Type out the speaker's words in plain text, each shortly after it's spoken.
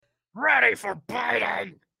Ready for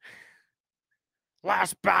biting.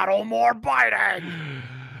 Last battle, more biting.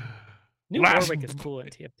 New Warwick is cool in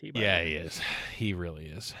TFT. Yeah, he is. He really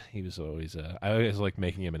is. He was always. I always like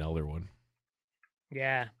making him an elder one.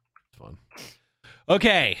 Yeah. It's fun.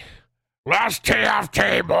 Okay. Last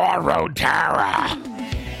TFT, more Runeterra.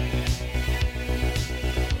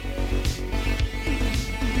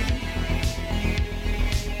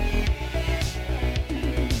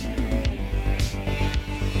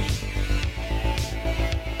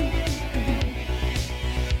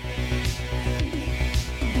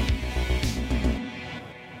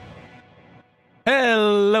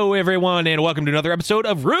 Hello, everyone, and welcome to another episode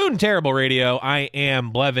of Rune Terrible Radio. I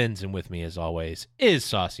am Blevins, and with me, as always, is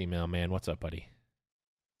Saucy Mailman. What's up, buddy?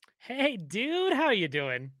 Hey, dude, how you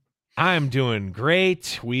doing? I'm doing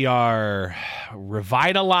great. We are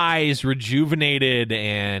revitalized, rejuvenated,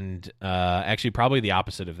 and actually probably the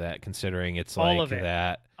opposite of that, considering it's All like of it.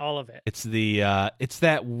 that. All of it. It's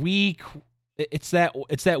that week. It's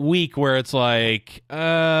that week where it's like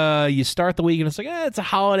you start the week and it's like it's a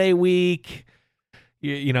holiday week.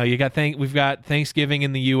 You know, we've got Thanksgiving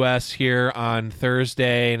in the U.S. here on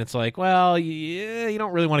Thursday, and it's like, well, yeah, you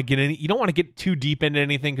don't really want to you don't want to get too deep into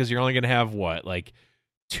anything because you're only going to have like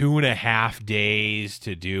 2.5 days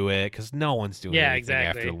to do it because no one's doing anything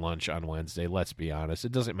after lunch on Wednesday. Let's be honest.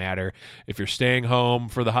 It doesn't matter if you're staying home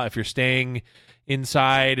if you're staying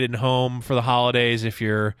inside and home for the holidays, if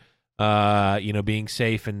you're being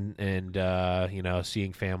safe and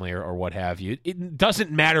seeing family or what have you. It doesn't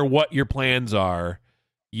matter what your plans are.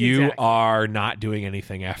 You are not doing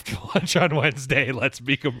anything after lunch on Wednesday. Let's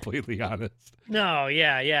be completely honest. No,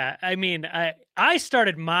 yeah. I mean, I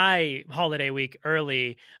started my holiday week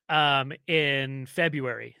early in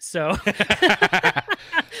February. So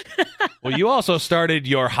Well, you also started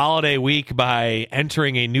your holiday week by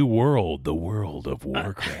entering a new world, the world of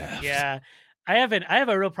Warcraft. Yeah. I have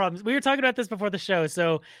a real problem. We were talking about this before the show.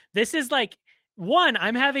 So this is like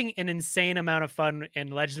I'm having an insane amount of fun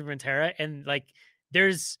in Legends of Runeterra, and like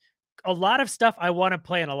there's a lot of stuff I want to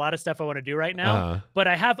play and a lot of stuff I want to do right now, but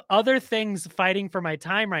I have other things fighting for my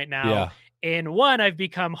time right now. Yeah. And I've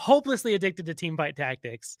become hopelessly addicted to Teamfight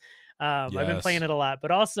Tactics. I've been playing it a lot, but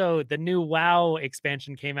also the new WoW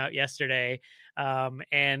expansion came out yesterday.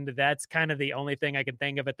 And that's kind of the only thing I can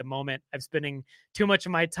think of at the moment. I'm spending too much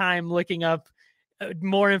of my time looking up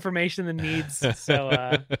more information than needs.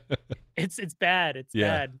 So it's bad. It's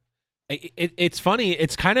bad. It's funny.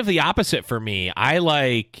 It's kind of the opposite for me.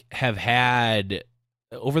 I have had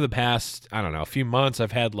over the past, I don't know, a few months,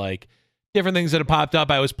 I've had like different things that have popped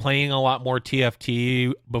up. I was playing a lot more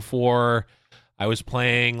TFT before. I was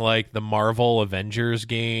playing like the Marvel Avengers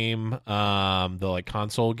game, the like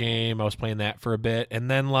console game. I was playing that for a bit.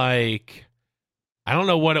 And then like, I don't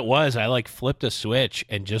know what it was. I like flipped a switch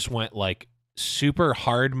and just went like super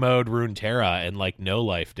hard mode Runeterra and like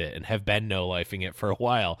no-lifed it and have been no-lifing it for a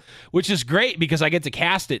while, which is great because I get to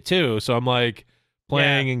cast it too. So I'm like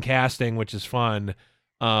playing and casting, which is fun.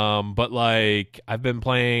 But like I've been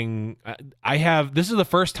playing, this is the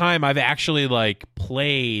first time I've actually like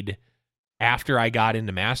played after I got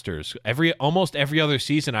into Masters. Almost every other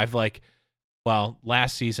season I've like, well,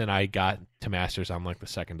 last season I got to Masters on like the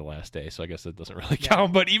second to last day, so I guess that doesn't really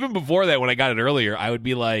count. But even before that, when I got it earlier, I would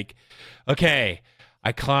be like, okay,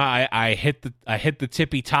 I hit the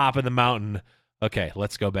tippy top of the mountain. Okay,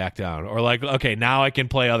 let's go back down. Or like, okay, now I can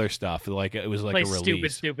play other stuff. Like it was like a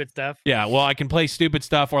release. Stupid stuff. Yeah, well, I can play stupid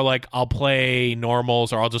stuff, or like I'll play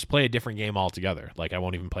normals, or I'll just play a different game altogether. Like I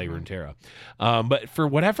won't even play Runeterra. But for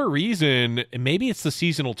whatever reason, maybe it's the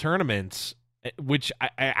seasonal tournaments, which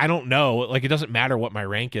I don't know. Like it doesn't matter what my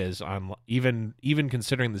rank is on even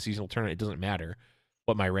considering the seasonal tournament. It doesn't matter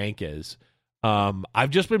what my rank is.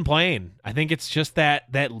 I've just been playing. I think it's just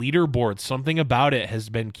that leaderboard. Something about it has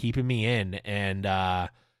been keeping me in and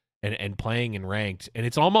playing in ranked. And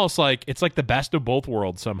it's almost like it's like the best of both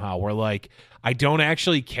worlds somehow. Where like I don't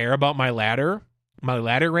actually care about my ladder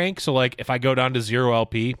rank. So like if I go down to 0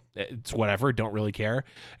 LP, it's whatever, don't really care.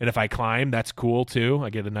 And if I climb, that's cool too.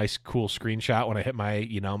 I get a nice cool screenshot when I hit my,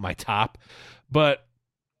 my top. But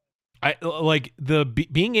I like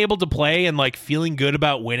being able to play and like feeling good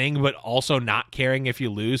about winning, but also not caring if you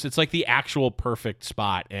lose. It's like the actual perfect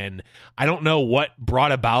spot. And I don't know what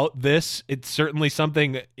brought about this. It's certainly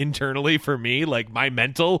something internally for me. Like my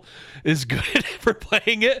mental is good for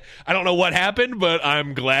playing it. I don't know what happened, but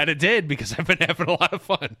I'm glad it did because I've been having a lot of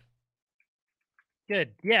fun.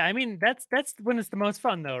 Good. Yeah. I mean, that's when it's the most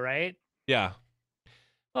fun though, right? Yeah.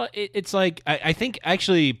 Well, it's like, I think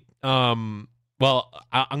actually, well,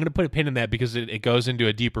 I'm going to put a pin in that because it goes into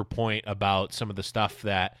a deeper point about some of the stuff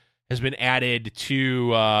that has been added to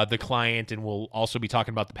the client, and we'll also be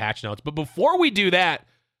talking about the patch notes. But before we do that,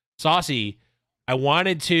 Saucy, I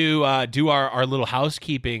wanted to do our little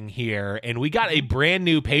housekeeping here, and we got a brand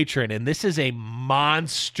new patron, and this is a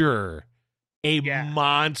monster.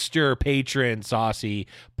 Monster patron, Saucy.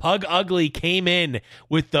 Pug Ugly came in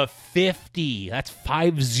with the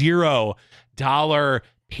 $50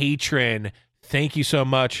 patron. Thank you so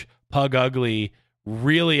much, Pug Ugly.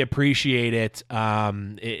 Really appreciate it.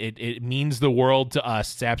 It means the world to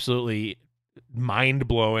us. It's absolutely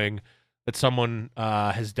mind-blowing that someone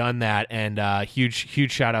has done that, and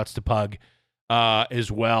huge shout-outs to Pug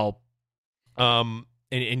as well. And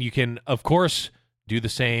you can, of course, do the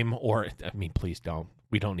same, or please don't.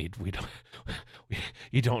 You don't need to be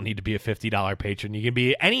a $50 patron. You can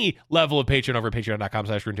be any level of patron over at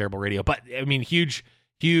patreon.com/RuneTerribleRadio. But huge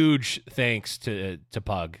thanks to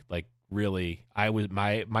Pug. Like, really,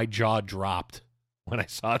 my jaw dropped when I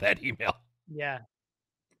saw that email. Yeah.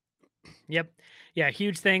 Yep. Yeah.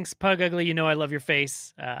 Huge thanks, Pug Ugly. You know I love your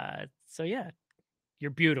face. So yeah,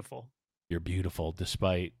 you're beautiful. You're beautiful,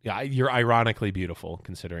 despite you're ironically beautiful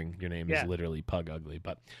considering your name is literally Pug Ugly.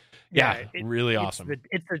 But really awesome.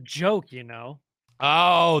 It's a joke, you know.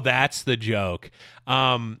 Oh, that's the joke.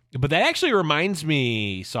 But that actually reminds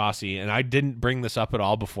me, Saucy, and I didn't bring this up at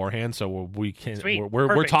all beforehand, so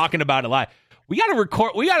we're talking about it live. We got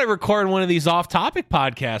to record one of these off-topic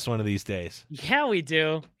podcasts one of these days. Yeah, we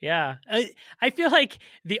do. Yeah. I feel like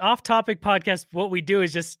the off-topic podcast, what we do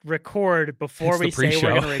is just record before we say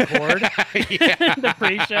we're going to record. The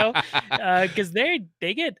pre-show. Because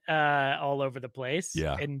they get all over the place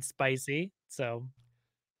and spicy. So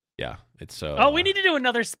yeah, it's so. Oh, we need to do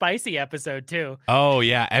another spicy episode too. Oh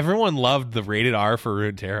yeah, everyone loved the rated R for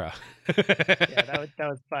Runeterra. Yeah, that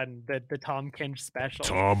was fun. The Tom Kinch special.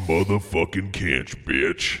 Tom motherfucking Kinch,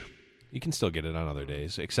 bitch. You can still get it on other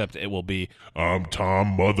days, except it will be. I'm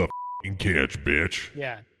Tom motherfucking Kinch, bitch.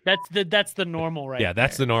 Yeah, that's the normal, right? Yeah,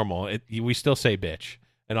 that's the normal. We still say bitch.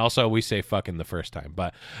 And also, we say fucking the first time,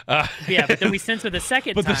 but yeah, but then we censor the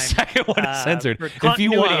second time. But the second one is censored. For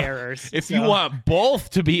continuity errors. If you want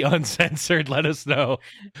both to be uncensored, let us know.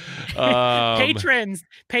 Patrons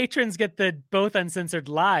get the both uncensored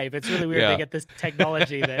live. It's really weird they get this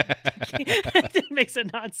technology that makes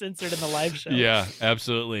it not censored in the live show. Yeah,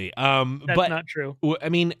 absolutely. That's not true. I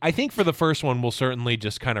mean, I think for the first one, we'll certainly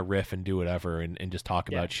just kind of riff and do whatever and just talk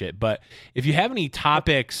about shit. But if you have any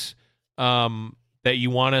topics, that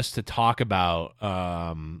you want us to talk about,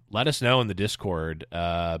 let us know in the Discord,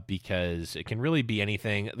 because it can really be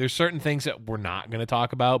anything. There's certain things that we're not going to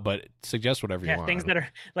talk about, but suggest whatever you want. Things that are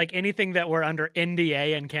like anything that we're under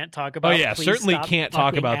NDA and can't talk about. Oh yeah, certainly can't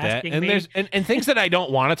talk about that. And there's and things that I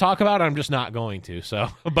don't want to talk about, I'm just not going to. So,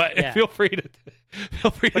 but feel free to.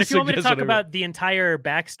 But if you want me to talk about the entire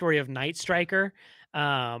backstory of Night Striker,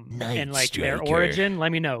 and like their origin,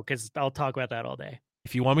 let me know because I'll talk about that all day.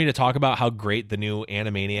 If you want me to talk about how great the new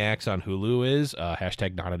Animaniacs on Hulu is,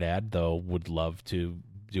 hashtag not an ad, though would love to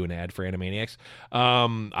do an ad for Animaniacs.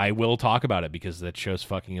 I will talk about it because that show's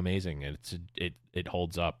fucking amazing. And it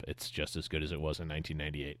holds up. It's just as good as it was in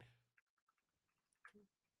 1998.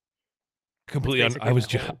 Completely. I was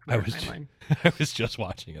just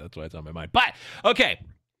watching it. That's why it's on my mind. But okay,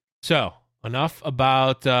 so enough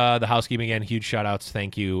about the housekeeping. Again, huge shout outs.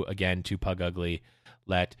 Thank you again to Pug Ugly.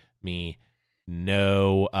 Let me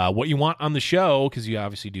know what you want on the show, because you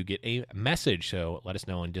obviously do get a message, so let us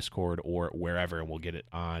know on Discord or wherever, and we'll get it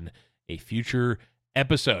on a future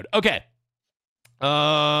episode. Okay,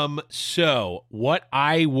 so what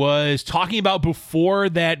I was talking about before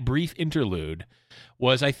that brief interlude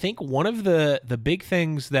was, I think, one of the big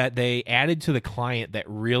things that they added to the client that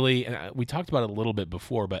really, and we talked about it a little bit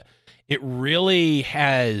before, but it really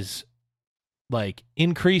has like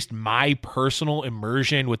increased my personal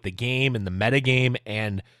immersion with the game and the metagame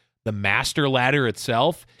and the master ladder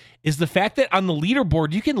itself, is the fact that on the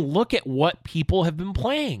leaderboard, you can look at what people have been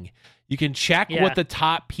playing. You can check what the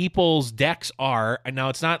top people's decks are. And now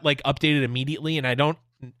it's not like updated immediately. And I don't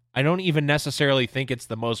even necessarily think it's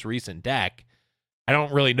the most recent deck. I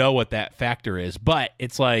don't really know what that factor is, but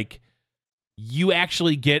it's like you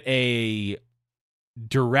actually get a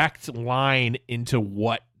direct line into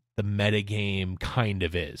what the metagame kind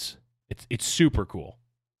of is. It's super cool.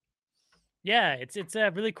 Yeah, it's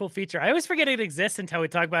a really cool feature. I always forget it exists until we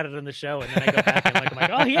talk about it on the show, and then I go back and I'm like,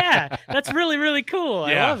 oh yeah, that's really, really cool.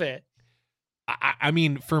 I love it. I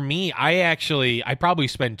mean, for me, I probably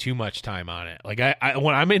spend too much time on it. Like I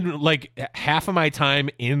when I'm in, like, half of my time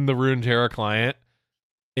in the Runeterra client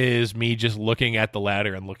is me just looking at the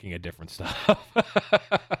ladder and looking at different stuff.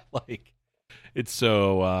 Like, It's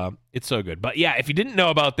so good. But yeah, if you didn't know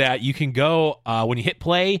about that, you can go when you hit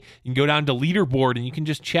play, you can go down to leaderboard and you can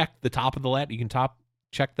just check the top of the ladder. You can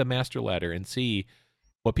check the master ladder and see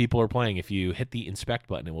what people are playing. If you hit the inspect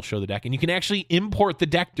button, it will show the deck, and you can actually import the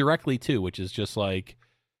deck directly too, which is just like,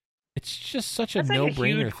 it's just such a no-brainer. Like a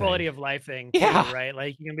huge quality of life thing, too, right?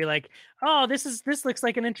 Like you can be like, oh, this looks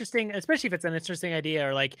like an interesting, especially if it's an interesting idea,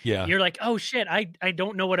 or like you're like, oh shit, I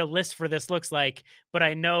don't know what a list for this looks like, but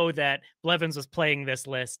I know that Blevins was playing this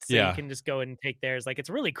list, so you can just go and take theirs. Like, it's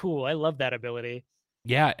really cool. I love that ability.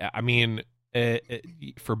 Yeah, I mean,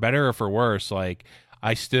 for better or for worse, like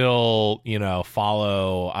I still,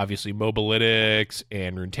 follow obviously Mobalytics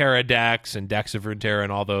and Runeterra decks and decks of Runeterra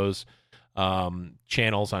and all those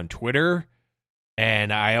channels on Twitter,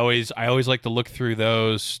 and I always like to look through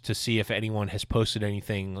those to see if anyone has posted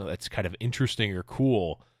anything that's kind of interesting or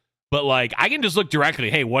cool. But like, I can just look directly,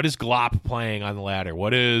 hey, what is Glop playing on the ladder?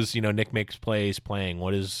 What is Nick Makes Plays playing?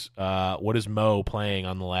 What is Mo playing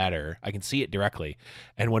on the ladder? I can see it directly.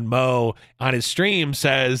 And when Mo on his stream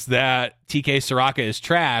says that TK Soraka is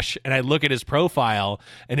trash, and I look at his profile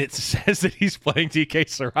and it says that he's playing TK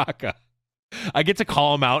Soraka, I get to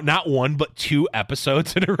call him out not 1 but 2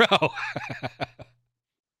 episodes in a row.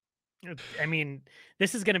 I mean,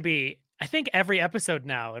 this is going to be, I think, every episode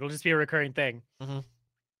now. It'll just be a recurring thing. Mm-hmm.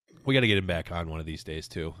 We got to get him back on one of these days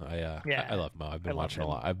too. I love Mo. I've been watching a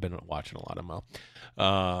lot. I've been watching a lot of Mo.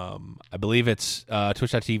 I believe it's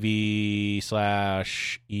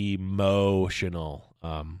twitch.tv/emotional.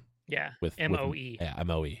 With MOE. Yeah,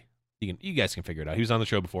 MOE. You guys can figure it out. He was on the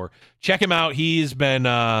show before. Check him out. He's been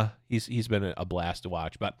he's been a blast to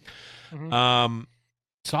watch. But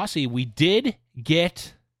Saucy, we did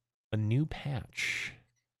get a new patch.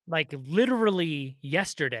 Like literally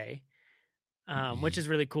yesterday. Which is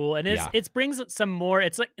really cool. And it brings some more.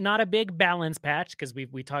 It's like not a big balance patch, because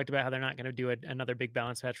we talked about how they're not going to do another big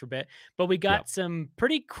balance patch for a bit, but we got some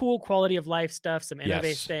pretty cool quality of life stuff, some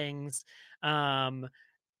innovative things. And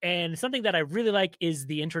something that I really like is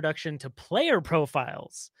the introduction to player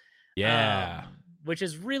profiles. Which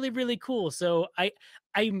is really, really cool. So I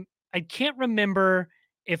can't remember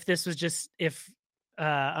if this was just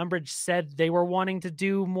Umbridge said they were wanting to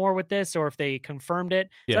do more with this, or if they confirmed it.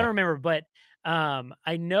 So I don't remember, but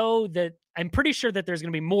I know that I'm pretty sure that there's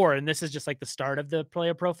going to be more, and this is just like the start of the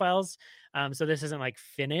player profiles. So this isn't like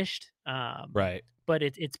finished. Right. But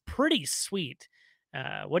it's pretty sweet.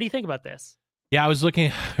 What do you think about this? Yeah, I was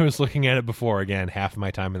looking at it before. Again, half of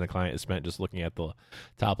my time in the client is spent just looking at the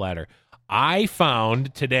top ladder. I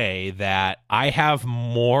found today that I have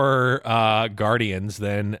more Guardians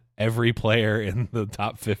than every player in the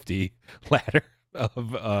top 50 ladder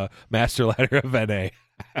of Master Ladder of NA.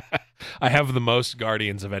 I have the most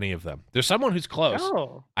Guardians of any of them. There's someone who's close.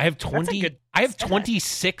 Oh, I have 20. I have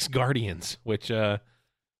 26 Guardians, which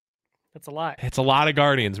that's a lot. It's a lot of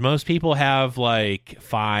Guardians. Most people have like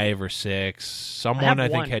 5 or 6. Someone I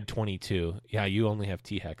think had 22. Yeah, you only have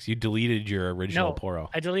T-Hex. You deleted your original Poro.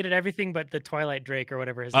 I deleted everything but the Twilight Drake or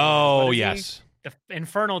whatever his name is. Oh, yes. The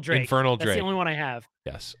Infernal Drake. That's the only one I have.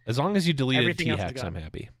 Yes. As long as you deleted T-Hex, I'm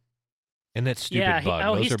happy. And that stupid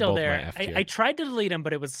bug. He's still there. I tried to delete him,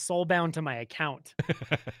 but it was soul bound to my account.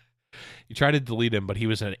 You tried to delete him, but he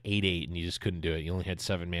was an 8/8, and you just couldn't do it. You only had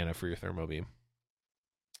 7 mana for your Thermo Beam.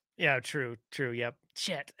 Yeah, true. Yep.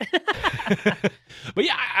 Shit. But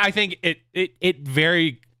yeah, I think it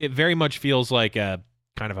very much feels like a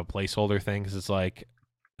kind of a placeholder thing, because it's like,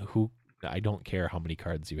 I don't care how many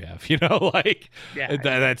cards you have, like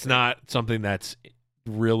that's not something that's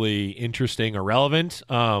really interesting or relevant.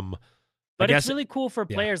 But it's really cool for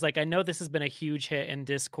players. Like, I know this has been a huge hit in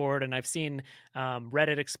Discord, and I've seen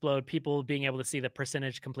Reddit explode, people being able to see the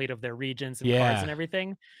percentage complete of their regions and cards and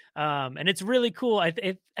everything. And it's really cool. I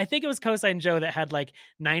think it was Cosine Joe that had like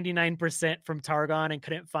 99% from Targon and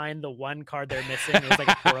couldn't find the one card they're missing. It was like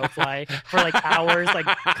a Porofly for like hours, like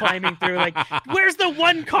climbing through, like, where's the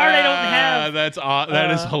one card I don't have? That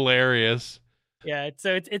is hilarious. Yeah,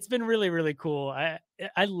 so it's been really, really cool. I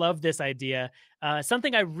love this idea.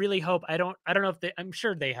 Something I really hope, I don't know if I'm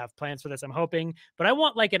sure they have plans for this. I'm hoping, but I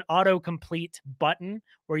want like an autocomplete button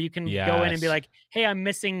where you can go in and be like, hey, I'm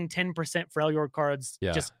missing 10% for Freljord cards.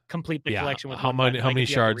 Just complete the collection with how many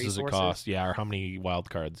shards does it cost? Yeah, or how many wild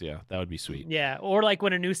cards? Yeah, that would be sweet. Yeah, or like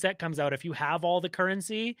when a new set comes out, if you have all the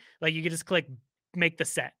currency, like you could just click make the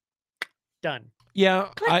set. Done. Yeah,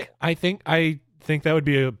 I think that would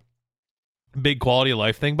be a big quality of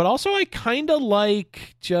life thing, but also I kind of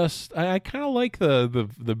like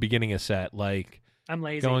the beginning of set. Like, I'm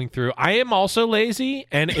lazy going through. I am also lazy,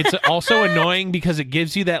 and it's also annoying because it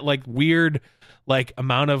gives you that like weird like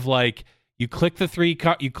amount of like You click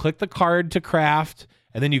you click the card to craft,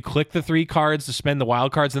 and then you click the 3 cards to spend the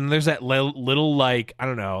wild cards, and then there's that little like, I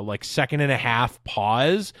don't know, like second and a half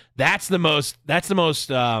pause. That's the most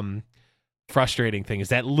frustrating thing, is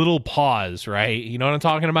that little pause, right? You know what I'm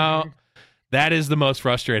talking about? That is the most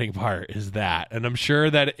frustrating part, is that. And I'm sure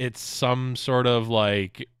that it's some sort of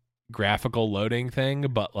like graphical loading thing,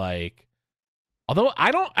 but like, although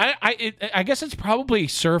I guess it's probably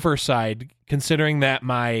server side, considering that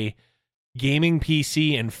my gaming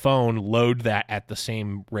PC and phone load that at the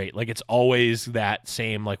same rate. Like, it's always that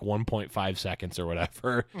same like 1.5 seconds or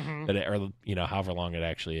whatever, that it, or you know, however long it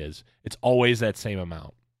actually is. It's always that same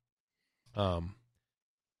amount.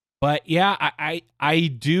 But yeah, I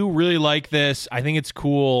do really like this. I think it's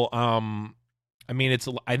cool. I mean,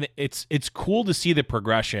 it's cool to see the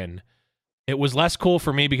progression. It was less cool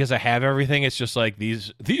for me because I have everything. It's just like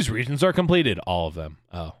these regions are completed, all of them.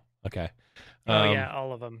 Oh, okay. Yeah,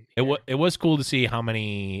 all of them. It was cool to see how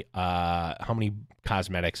many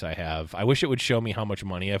cosmetics I have. I wish it would show me how much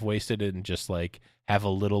money I've wasted and just like have a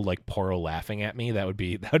little like Poro laughing at me. That would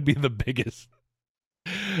be the biggest.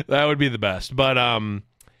 That would be the best. But the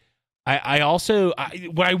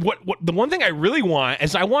one thing I really want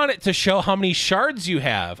is I want it to show how many shards you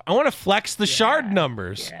have. I want to flex the shard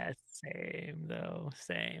numbers. Yeah, same though.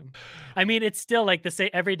 Same. I mean, it's still like the same.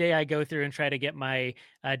 Every day I go through and try to get my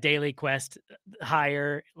daily quest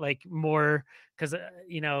higher, like more, because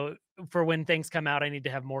you know, for when things come out, I need to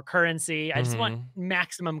have more currency. I just want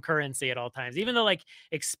maximum currency at all times, even though like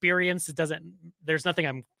experience doesn't. There's nothing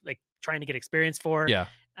I'm like trying to get experience for. Yeah.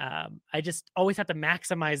 I just always have to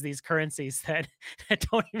maximize these currencies that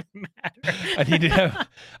don't even matter.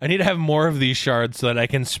 I need to have more of these shards so that I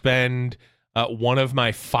can spend one of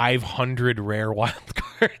my 500 rare wild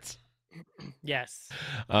cards. Yes.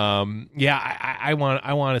 Yeah, I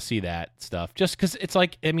want to see that stuff, just because it's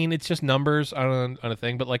like, I mean, it's just numbers on a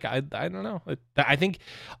thing, but like I don't know. I think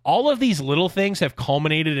all of these little things have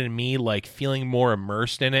culminated in me like feeling more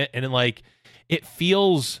immersed in it, and like it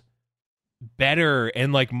feels better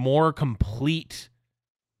and like more complete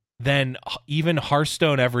than even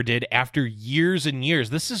Hearthstone ever did after years and years.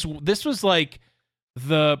 This was like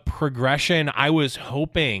the progression I was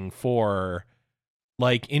hoping for,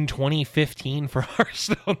 like in 2015 for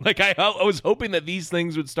Hearthstone. Like I was hoping that these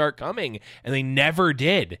things would start coming, and they never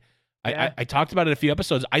did. Yeah. I talked about it a few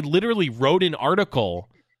episodes. I literally wrote an article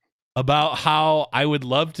about how I would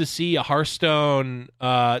love to see a Hearthstone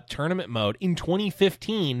tournament mode in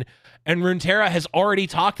 2015, and Runeterra has already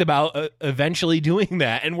talked about eventually doing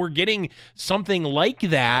that, and we're getting something like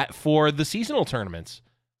that for the seasonal tournaments.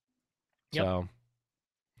 Yep. So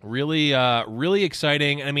really, really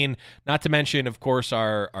exciting. I mean, not to mention, of course,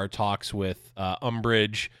 our talks with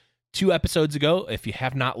Umbridge 2 episodes ago. If you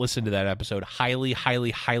have not listened to that episode, highly, highly,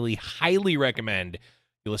 highly, highly recommend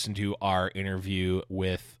you listen to our interview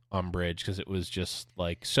with Umbridge, because it was just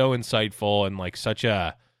like so insightful and like such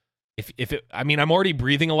a, I mean, I'm already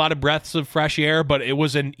breathing a lot of breaths of fresh air, but it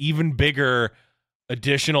was an even bigger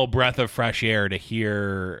additional breath of fresh air to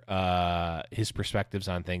hear his perspectives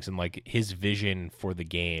on things, and like his vision for the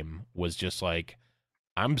game was just like,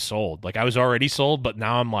 I'm sold. Like I was already sold, but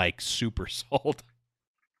now I'm like super sold.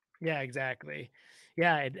 Yeah, exactly.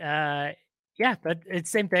 Yeah. Yeah, but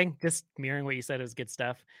it's same thing. Just mirroring what you said. It was good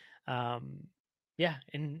stuff. Yeah,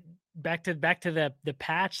 and back to the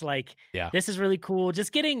patch, like, yeah, this is really cool.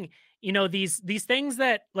 Just getting, you know, these things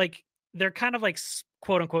that like they're kind of like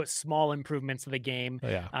quote unquote small improvements to the game,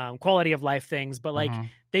 quality of life things, but like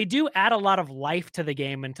they do add a lot of life to the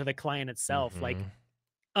game and to the client itself. Like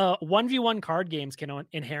 1v1 card games can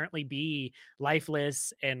inherently be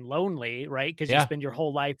lifeless and lonely, right? Because you spend your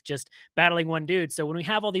whole life just battling one dude. So when we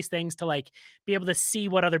have all these things to like be able to see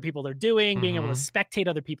what other people are doing, being able to spectate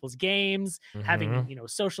other people's games, having, you know,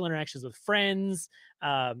 social interactions with friends,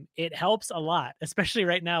 it helps a lot, especially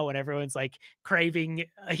right now when everyone's like craving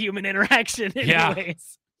a human interaction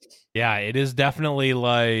anyways. Yeah, it is definitely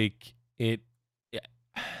like it.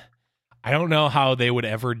 I don't know how they would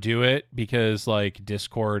ever do it, because like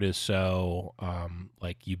Discord is so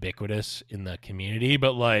like ubiquitous in the community,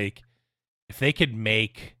 but like if they could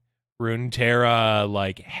make Runeterra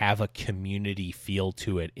like have a community feel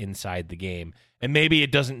to it inside the game, and maybe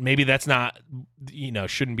it doesn't, maybe that's not, you know,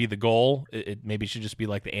 shouldn't be the goal. It maybe should just be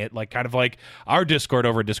like like kind of like our Discord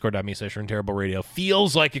over at discord.me/RuneTerraBleRadio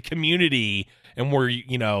feels like a community, and we're,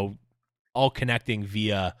 you know, all connecting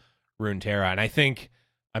via Runeterra. And I think,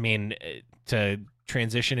 I mean, to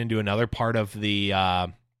transition into another part of the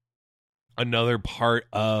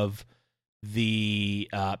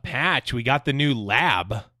patch, we got the new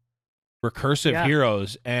lab, Recursive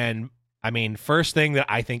Heroes, and I mean, first thing that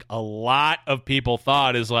I think a lot of people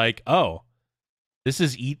thought is like, oh, this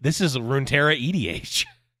is Runeterra EDH.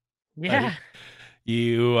 Yeah.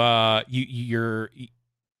 Like,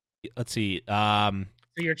 let's see.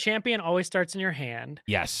 So your champion always starts in your hand.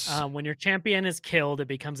 Yes. When your champion is killed, it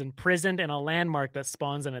becomes imprisoned in a landmark that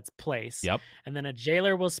spawns in its place. Yep. And then a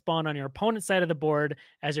jailer will spawn on your opponent's side of the board.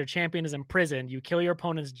 As your champion is imprisoned, you kill your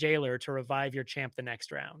opponent's jailer to revive your champ the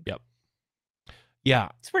next round. Yep. Yeah.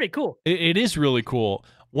 It's pretty cool. It is really cool.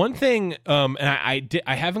 One thing, and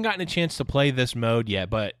I haven't gotten a chance to play this mode yet,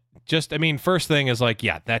 but just, I mean, first thing is like,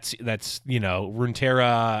 yeah, that's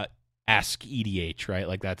Runeterra-esque EDH, right?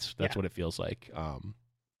 Like that's what it feels like.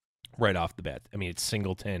 Right off the bat. I mean, it's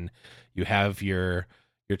singleton. You have your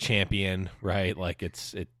champion, right? Like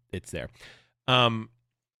it's there.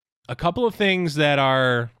 A couple of things that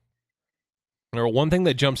are, or one thing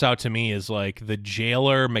that jumps out to me is like the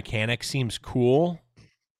jailer mechanic seems cool,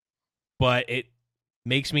 but it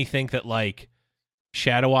makes me think that like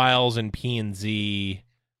Shadow Isles and P&Z,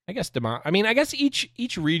 I guess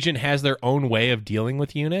each region has their own way of dealing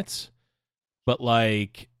with units, but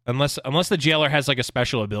like unless the jailer has like a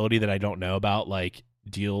special ability that I don't know about, like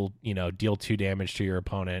deal 2 damage to your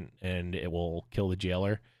opponent and it will kill the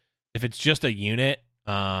jailer. If it's just a unit,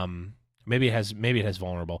 maybe it has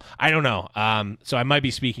vulnerable. I don't know. So I might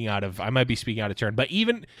be speaking out of turn. But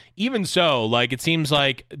even so, like it seems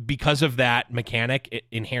like because of that mechanic, it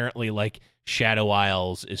inherently like Shadow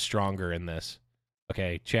Isles is stronger in this.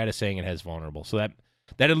 Okay, Chad is saying it has vulnerable, so that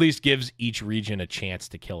at least gives each region a chance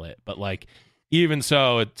to kill it. But like even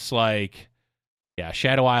so, it's like, yeah,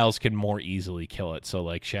 Shadow Isles can more easily kill it. So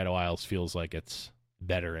like Shadow Isles feels like it's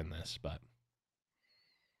better in this, but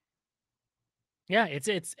yeah, it's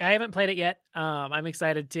I haven't played it yet. I'm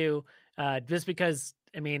excited to, just because,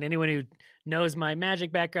 I mean, anyone who knows my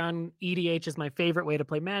Magic background, EDH is my favorite way to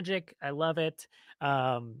play Magic. I love it.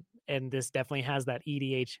 And this definitely has that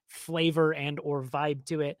EDH flavor and or vibe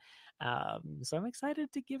to it. So I'm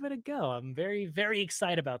excited to give it a go. I'm very, very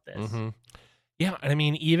excited about this. Mm-hmm. Yeah, I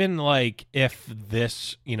mean, even like if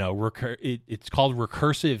this, it's called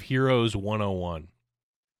Recursive Heroes 101.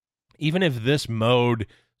 Even if this mode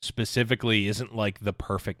specifically isn't like the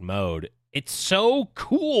perfect mode, it's so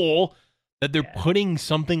cool that they're putting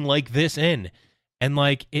something like this in. And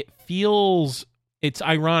like it's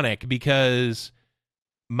ironic because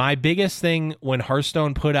my biggest thing when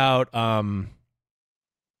Hearthstone put out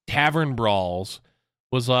Tavern Brawls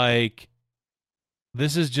was like,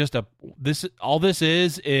 this is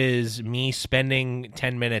me spending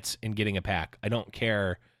 10 minutes and getting a pack. I don't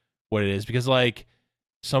care what it is, because like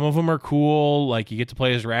some of them are cool, like you get to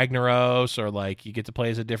play as Ragnaros, or like you get to play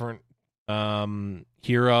as a different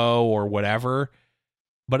hero or whatever.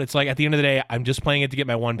 But it's like at the end of the day, I'm just playing it to get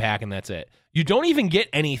my 1 pack and that's it. You don't even get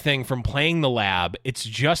anything from playing the lab. It's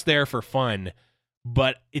just there for fun.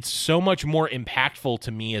 But it's so much more impactful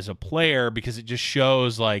to me as a player because it just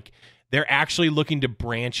shows like they're actually looking to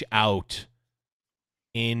branch out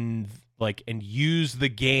in like and use the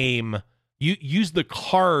game, use the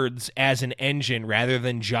cards as an engine rather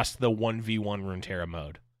than just the 1v1 Runeterra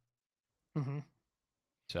mode. Mm-hmm.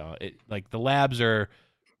 So it like the labs are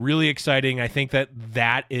really exciting. I think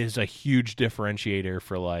that is a huge differentiator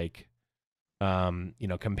for like,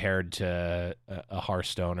 compared to a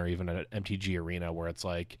Hearthstone or even an MTG Arena, where it's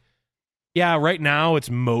like, yeah, right now it's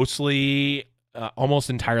mostly almost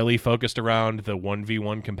entirely focused around the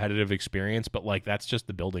 1v1 competitive experience, but like that's just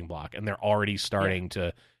the building block, and they're already starting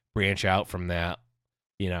to branch out from that,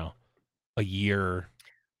 a year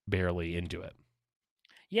barely into it.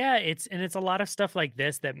 Yeah, it's a lot of stuff like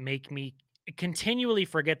this that make me continually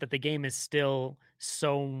forget that the game is still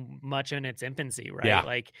so much in its infancy, right? Yeah.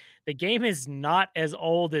 Like the game is not as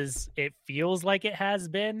old as it feels like it has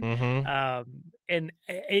been. Mm-hmm. And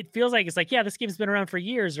it feels like it's like, yeah, this game's been around for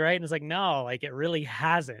years, right? And it's like, no, like it really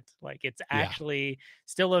hasn't. Like it's actually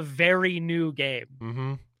still a very new game.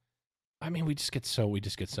 Mm-hmm. I mean, we just get so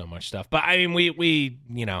much stuff. But I mean, we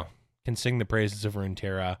can sing the praises of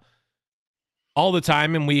Runeterra all the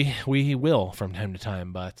time, and we will from time to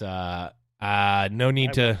time. But no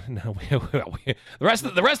need to. No, the rest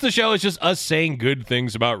of the show is just us saying good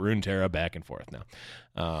things about Runeterra back and forth now.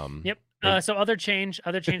 Yep. So other change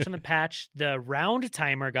from the patch, the round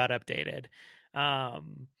timer got updated.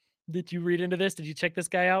 Did you read into this? Did you check this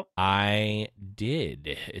guy out? I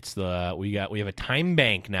did. It's we have a time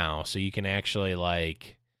bank now, so you can actually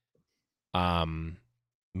like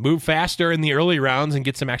move faster in the early rounds and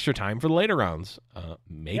get some extra time for the later rounds.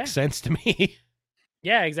 Makes sense to me.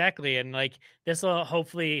 Yeah, exactly. And like this will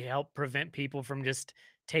hopefully help prevent people from just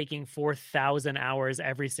taking 4,000 hours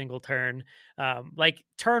every single turn. Like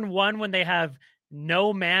turn 1 when they have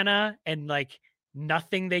no mana and like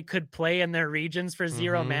nothing they could play in their regions for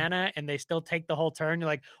 0 mana, and they still take the whole turn. You're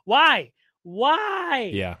like, why?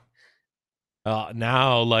 Yeah.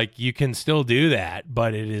 Now, like, you can still do that,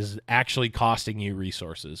 but it is actually costing you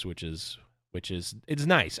resources, which is it's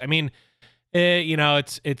nice. I mean,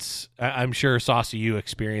 it's I'm sure, Saucy, you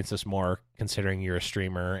experience this more considering you're a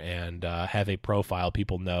streamer and have a profile.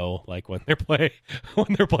 People know like when they're playing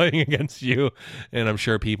against you, and I'm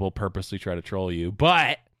sure people purposely try to troll you.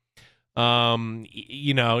 But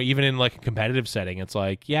even in like a competitive setting, it's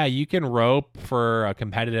like, yeah, you can rope for a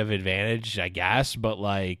competitive advantage, I guess, but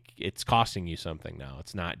like it's costing you something now.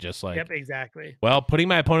 It's not just like, yep, exactly. Well, putting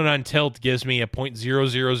my opponent on tilt gives me a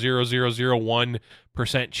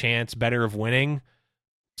 0.00001% chance better of winning,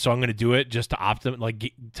 so I'm going to do it just to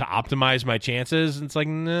optimize my chances. And it's like,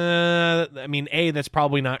 nah. I mean, A, that's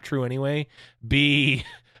probably not true anyway. B,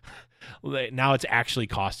 now it's actually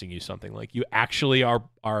costing you something. Like, you actually are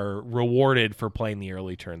rewarded for playing the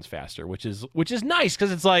early turns faster, which is nice,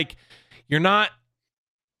 because it's like you're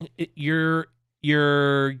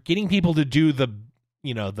getting people to do the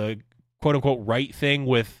quote unquote right thing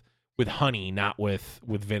with honey, not with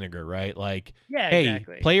vinegar, right? Like, yeah, hey,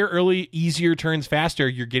 exactly. Play your early easier turns faster.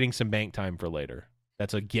 You're getting some bank time for later.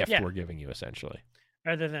 That's a gift we're giving you, essentially,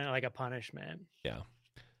 rather than like a punishment. Yeah,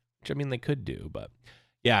 which I mean they could do, but.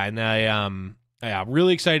 Yeah, and I'm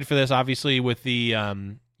really excited for this. Obviously, with the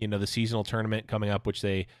the seasonal tournament coming up, which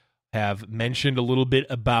they have mentioned a little bit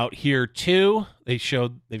about here too. They've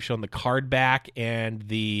shown the card back and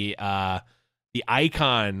the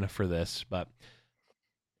icon for this, but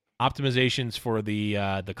optimizations for the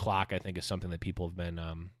clock, I think, is something that people have been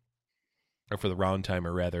or for the round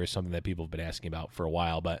timer rather, is something that people have been asking about for a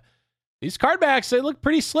while. But these card backs, they look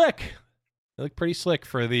pretty slick. They look pretty slick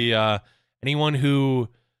for the. Anyone who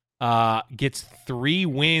gets 3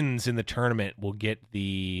 wins in the tournament will get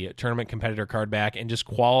the tournament competitor card back, and just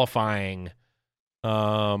qualifying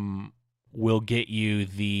will get you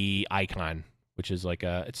the icon, which is like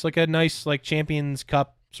a nice like Champions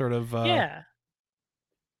Cup sort of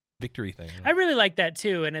victory thing. I really like that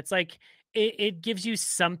too, and it's like it gives you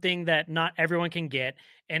something that not everyone can get,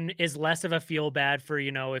 and is less of a feel bad for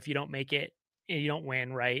if you don't make it. You don't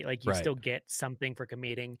win, right? Like you still get something for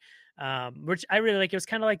competing, which I really like. It was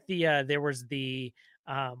kind of like there was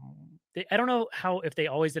I don't know if they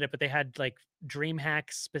always did it, but they had like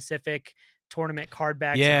DreamHack specific tournament card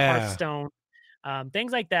backs, Hearthstone,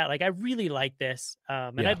 things like that. Like I really like this,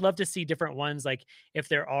 and I'd love to see different ones. Like if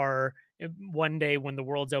there are one day when the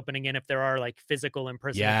world's opening in, if there are like physical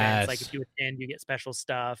in-person events, like if you attend, you get special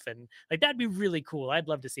stuff, and like that'd be really cool. I'd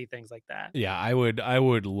love to see things like that. Yeah, I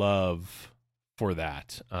would love for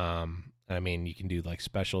that. I mean, you can do like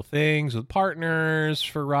special things with partners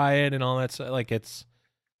for Riot and all that stuff. Like it's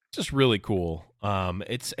just really cool.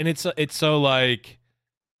 It's so like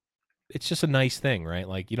it's just a nice thing, right?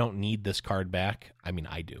 Like you don't need this card back. I mean,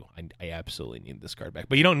 I do. I absolutely need this card back,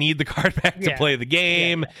 but you don't need the card back to play the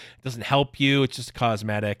game. It doesn't help you. It's just a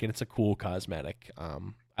cosmetic, and it's a cool cosmetic.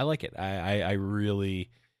 I like it. I really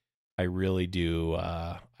do.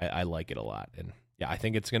 I like it a lot, and yeah, I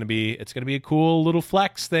think it's gonna be a cool little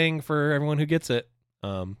flex thing for everyone who gets it.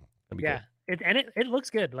 Cool. It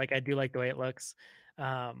looks good. Like I do like the way it looks.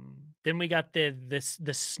 Then we got the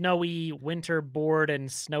snowy winter board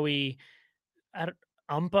and snowy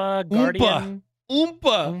Umpa Guardian.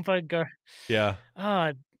 Yeah.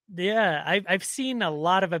 Yeah. I've seen a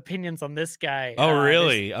lot of opinions on this guy. Oh,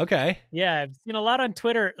 really? Okay. Yeah, I've seen a lot on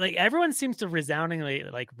Twitter. Like everyone seems to resoundingly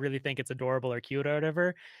like really think it's adorable or cute or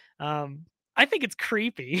whatever. I think it's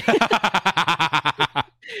creepy. It's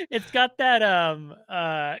got that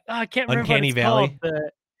I can't remember Uncanny what it's Valley. Called.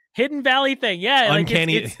 The Hidden Valley thing. Yeah,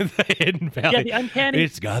 Uncanny like the Hidden Valley. Yeah, the Uncanny.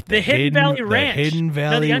 It's got the Hidden Valley Ranch. The Hidden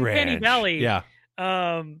Valley the Uncanny Ranch. Valley. Yeah.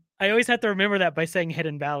 I always have to remember that by saying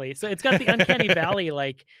Hidden Valley. So it's got the Uncanny Valley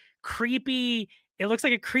like creepy. It looks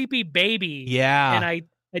like a creepy baby. Yeah. And I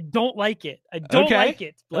don't like it. I don't like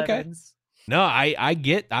it. Blevins. No, I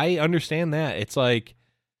understand that. It's like,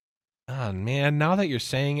 oh man, now that you're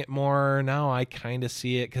saying it more, now I kind of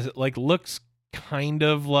see it, because it like looks kind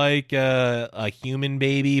of like a human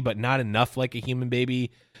baby, but not enough like a human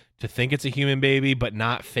baby to think it's a human baby, but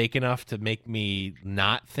not fake enough to make me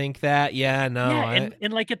not think that. Yeah, no. Yeah,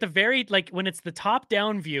 and like at the very, like when it's the top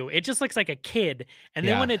down view, it just looks like a kid. And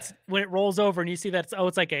then when it rolls over and you see that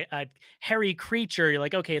it's like a hairy creature, you're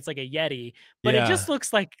like, okay, it's like a Yeti. But it just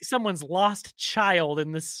looks like someone's lost child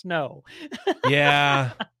in the snow.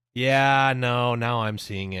 Yeah. Yeah, no, now I'm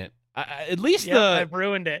seeing it. At least I've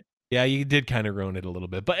ruined it. Yeah, you did kind of ruin it a little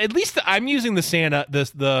bit, but at least I'm using the Santa,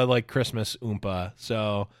 the like Christmas Oompa.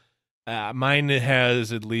 So mine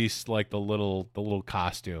has at least like the little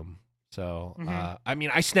costume. So I mean,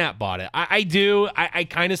 I snap bought it. I do. I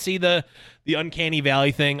kind of see the Uncanny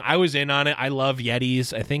Valley thing. I was in on it. I love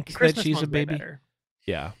Yetis. I think that she's a baby.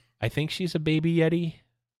 Yeah, I think she's a baby Yeti.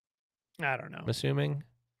 I don't know. I'm assuming.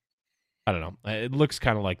 I don't know. It looks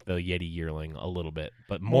kind of like the Yeti yearling a little bit,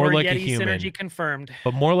 but more like Yeti a human. Synergy confirmed.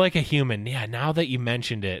 But more like a human. Yeah, now that you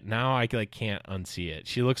mentioned it, now I like can't unsee it.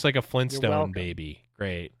 She looks like a Flintstone baby.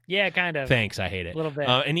 Great. Yeah, kind of. Thanks, I hate it. A little bit.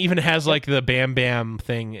 And even has like the Bam Bam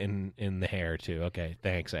thing in the hair too. Okay,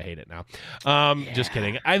 thanks, I hate it now. Just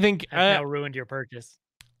kidding. I think I've now ruined your purchase.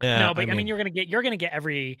 Yeah, no, but I mean you're gonna get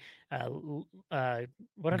every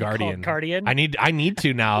what Guardian. Guardian. I need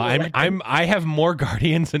to now. I have more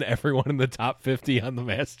Guardians than everyone in the top 50 on the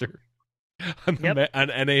Master. On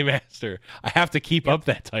NA Master. I have to keep up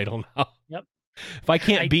that title now. Yep. If I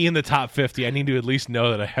can't be in the top 50, I need to at least know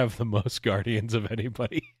that I have the most Guardians of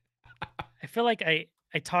anybody. I feel like I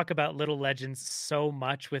talk about Little Legends so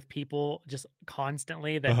much with people just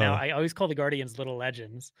constantly that now I always call the Guardians Little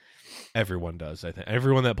Legends. Everyone does, I think.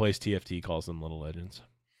 Everyone that plays TFT calls them Little Legends.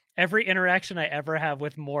 Every interaction I ever have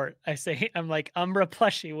with Mort, I'm like, Umbra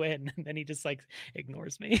plushie win. And then he just like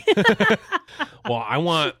ignores me. Well, I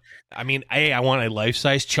want a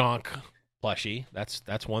life-size Chonk plushie.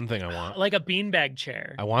 That's one thing I want. Like a beanbag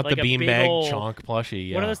chair. I want like the beanbag Chonk plushie.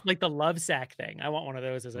 Yeah. One of those, like the love sack thing. I want one of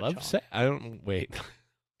those as a love sack. I don't wait.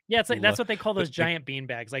 Yeah, it's like that's what they call those giant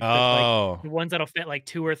beanbags, like the ones that'll fit like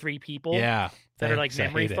 2 or 3 people. Yeah, that are like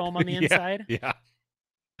memory foam on the inside. Yeah,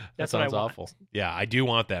 that sounds awful. Yeah, I do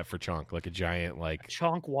want that for Chonk, like a giant like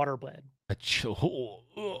Chonk waterbed. I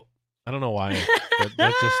don't know why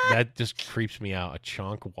that just creeps me out. A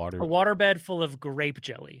Chonk water. A waterbed full of grape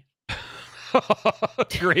jelly.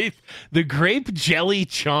 The grape jelly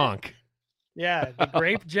Chonk. Yeah, the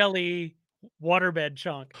grape jelly waterbed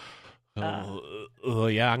Chonk.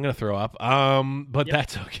 Yeah, I'm gonna throw up. But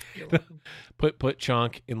that's okay. Put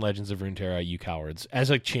Chonk in Legends of Runeterra, you cowards, as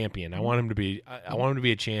a champion. I want him to be. I want him to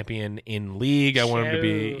be a champion in League. I want him to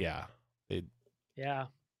be. Yeah.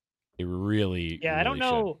 They really. Yeah, I don't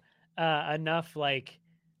know enough like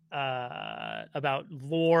about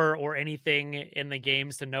lore or anything in the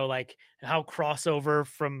games to know like how crossover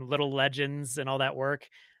from Little Legends and all that work.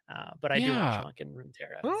 But I do want Chonk in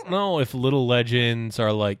Runeterra. I don't know if Little Legends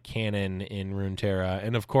are like canon in Runeterra,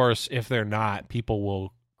 and of course, if they're not, people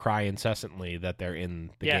will cry incessantly that they're in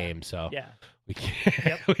the game. So we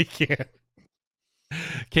can't,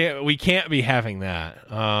 we can't be having that.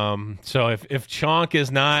 So if Chonk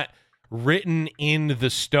is not written in the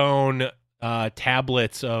stone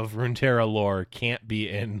tablets of Runeterra lore, can't be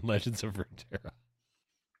in Legends of Runeterra.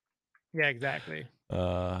 Yeah, exactly.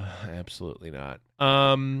 Absolutely not.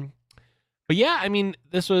 But yeah, I mean,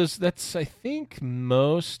 that's I think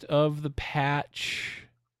most of the patch.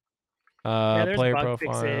 Player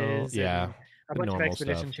profile, a bunch of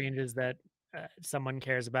expedition changes that someone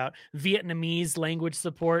cares about. Vietnamese language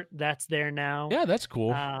support, that's there now. Yeah, that's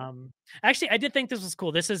cool. Actually, I did think this was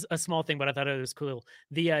cool. This is a small thing, but I thought it was cool.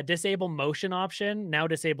 The disable motion option now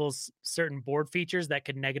disables certain board features that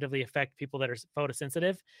could negatively affect people that are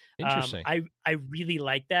photosensitive. Interesting. I really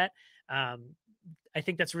like that. I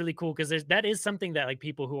think that's really cool because that is something that like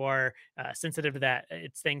people who are sensitive to that,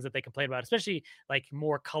 it's things that they complain about, especially like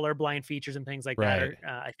more colorblind features and things like that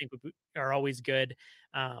I think are always good.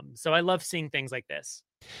 So I love seeing things like this.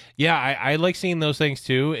 Yeah, I like seeing those things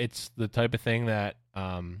too. It's the type of thing that,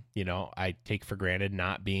 I take for granted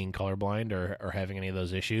not being colorblind or having any of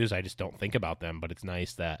those issues. I just don't think about them, but it's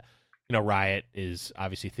nice that, Riot is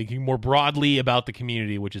obviously thinking more broadly about the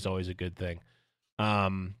community, which is always a good thing.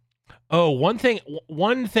 One thing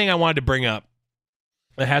I wanted to bring up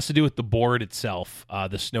that has to do with the board itself,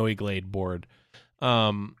 the Snowy Glade board.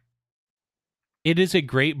 It is a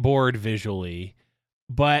great board visually,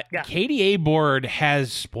 but KDA board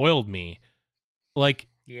has spoiled me. Like,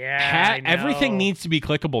 everything needs to be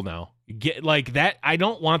clickable now. Get like that. I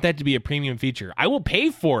don't want that to be a premium feature. I will pay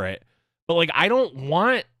for it, but like I don't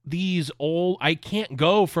want these old. I can't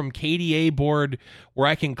go from KDA board where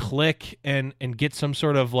I can click and get some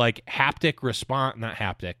sort of like haptic response, not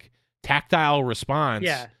haptic, tactile response.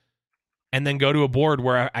 Yeah. And then go to a board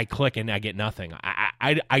where I click and I get nothing.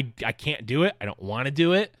 I can't do it. I don't want to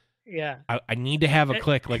do it. Yeah. I need to have a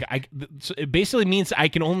click. Like so it basically means I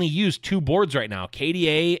can only use 2 boards right now,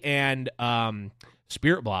 KDA and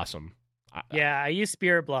Spirit Blossom. I use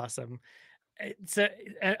Spirit Blossom. So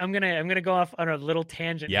I'm gonna go off on a little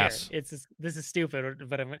tangent Yes. here. This is stupid,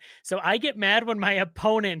 but so I get mad when my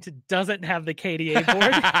opponent doesn't have the KDA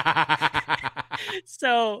board.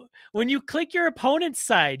 So when you click your opponent's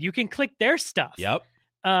side, you can click their stuff. Yep.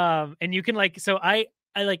 And you can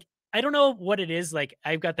I don't know what it is. Like,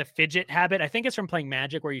 I've got the fidget habit. I think it's from playing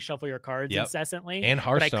Magic, where you shuffle your cards incessantly. And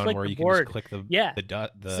Hearthstone, where you can just click the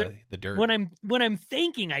dirt. When I'm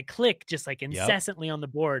thinking, I click just like incessantly on the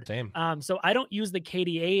board. Same. So I don't use the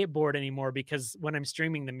KDA board anymore, because when I'm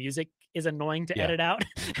streaming, the music is annoying to edit out.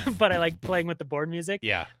 But I like playing with the board music.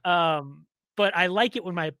 Yeah. But I like it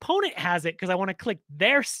when my opponent has it, because I want to click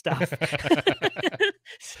their stuff.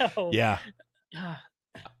 So yeah.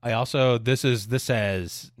 I also, this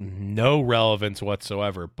has no relevance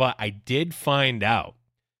whatsoever, but I did find out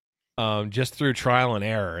just through trial and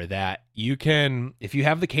error that you can, if you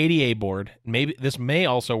have the KDA board, maybe this may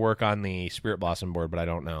also work on the Spirit Blossom board, but I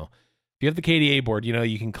don't know. If you have the KDA board,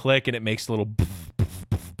 you can click and it makes a little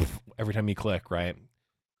every time you click, right?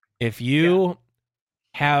 If you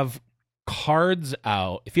have cards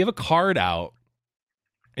out, if you have a card out,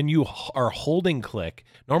 and you are holding click,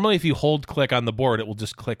 normally if you hold click on the board, it will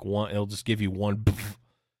just click one. It'll just give you one.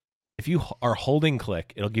 If you are holding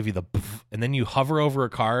click, it'll give you the, and then you hover over a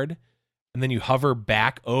card, and then you hover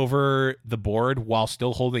back over the board while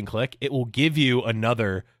still holding click. It will give you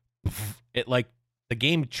another. It like the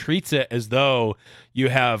game treats it as though you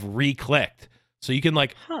have re-clicked, so you can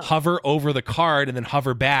hover over the card and then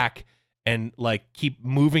hover back and keep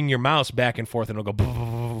moving your mouse back and forth, and it'll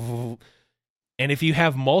go. And if you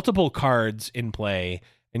have multiple cards in play,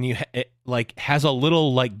 and it has a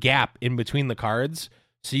little gap in between the cards,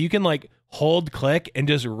 so you can hold click and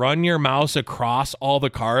just run your mouse across all the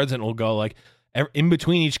cards, and it'll go in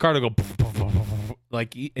between each card. It'll go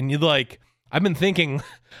and you I've been thinking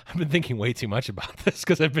way too much about this,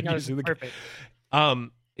 because I've been using the perfect.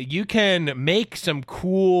 You can make some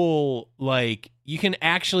cool you can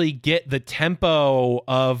actually get the tempo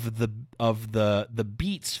of the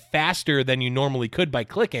beats faster than you normally could by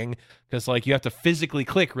clicking, because you have to physically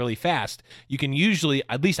click really fast. You can usually,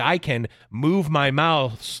 at least I can, move my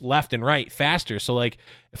mouse left and right faster. So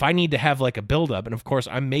if I need to have a build up, and of course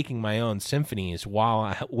I'm making my own symphonies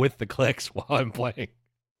with the clicks while I'm playing,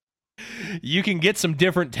 you can get some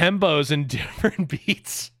different tempos and different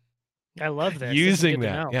beats. I love this. Using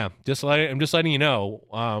that. Yeah. I'm just letting you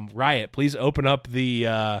know. Riot, please open up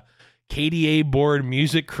the KDA board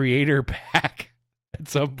music creator pack at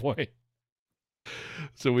some point,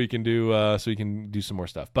 so we can do some more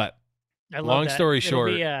stuff. But long story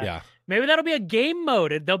short, maybe that'll be a game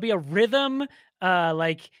mode. There'll be a rhythm,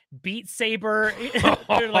 Beat Saber,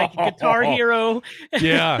 or Guitar Hero.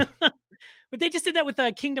 Yeah. But they just did that with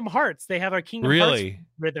Kingdom Hearts. They have our Kingdom Hearts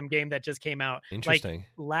rhythm game that just came out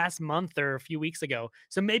last month or a few weeks ago.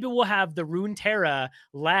 So maybe we'll have the Runeterra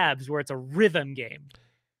Labs, where it's a rhythm game.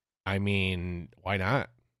 I mean, why not?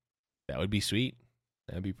 That would be sweet.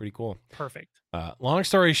 That'd be pretty cool. Perfect. Long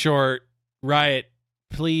story short, Riot,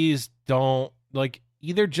 please don't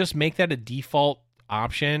either just make that a default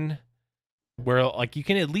option, where you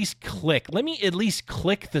can at least click. Let me at least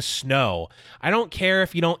click the snow. I don't care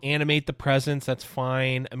if you don't animate the presents. That's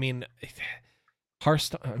fine. I mean,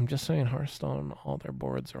 Hearthstone. I'm just saying, Hearthstone. All their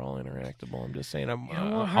boards are all interactable. I'm just saying,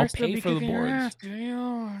 I'll pay for the boards.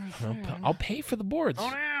 I'll pay for the boards.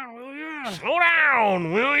 Slow down, will you? Slow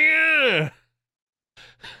down, will you?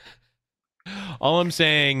 All I'm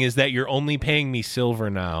saying is that you're only paying me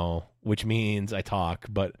silver now, which means I talk,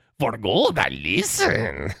 but for gold, I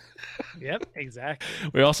listen. Yep, exactly.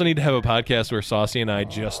 We also need to have a podcast where Saucy and I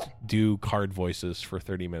just do card voices for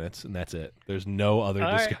 30 minutes, and that's it. There's no other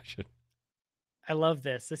discussion. I love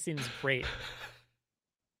this. This seems great.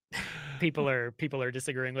 People are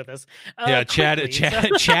disagreeing with us. Yeah, chat.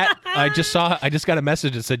 I just got a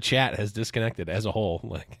message that said chat has disconnected as a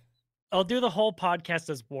whole. I'll do the whole podcast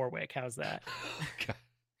as Warwick. How's that?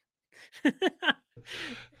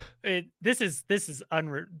 This is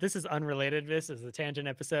unrelated. This is a tangent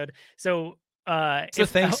episode. So it's a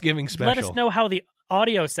Thanksgiving special. Let us know how the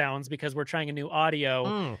audio sounds, because we're trying a new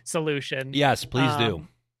audio solution. Yes, please do.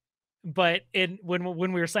 But when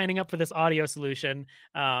we were signing up for this audio solution,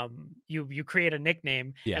 you create a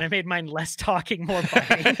nickname, and I made mine less talking, more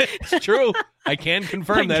biting. It's true. I can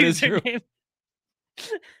confirm that is true.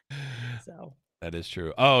 So that is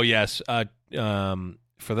true. Oh yes.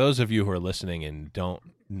 For those of you who are listening and don't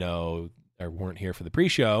know or weren't here for the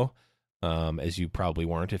pre-show, as you probably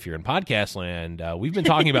weren't if you're in podcast land, we've been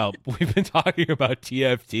talking about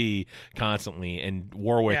TFT constantly, and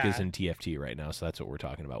Warwick is in TFT right now, so that's what we're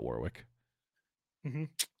talking about. Warwick. Mm-hmm.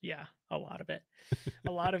 Yeah, a lot of it.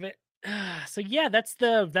 So yeah, that's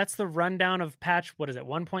the rundown of patch. What is it?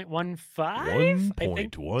 1.15? I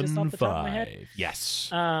think just off the top of my head. Yes.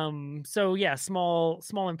 So yeah, small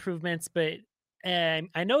improvements, but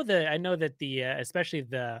I know that the especially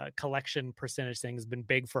the collection percentage thing has been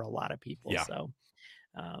big for a lot of people. Yeah. So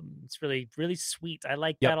it's really, really sweet. I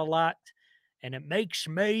like Yep. that a lot. And it makes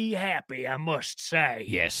me happy, I must say.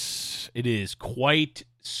 Yes, it is quite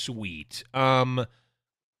sweet.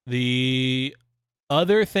 The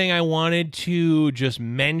other thing I wanted to just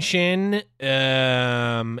mention,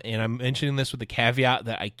 and I'm mentioning this with the caveat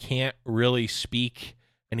that I can't really speak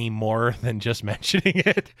any more than just mentioning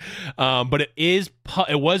it, but it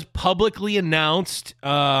was publicly announced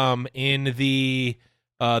in the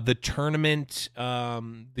tournament,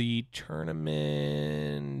 the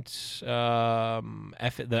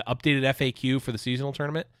updated FAQ for the seasonal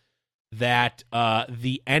tournament, that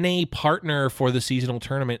the NA partner for the seasonal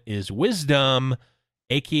tournament is Wisdom,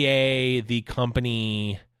 aka the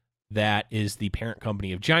company that is the parent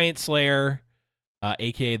company of Giant Slayer,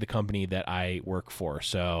 aka the company that I work for.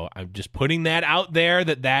 So I'm just putting that out there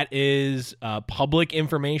that is public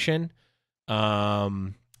information. Yeah,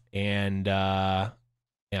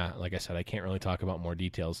 like I said, I can't really talk about more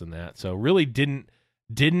details than that. So really didn't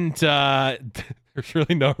there's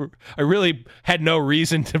really I really had no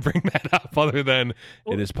reason to bring that up other than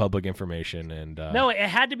it is public information. And no, it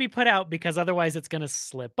had to be put out because otherwise it's going to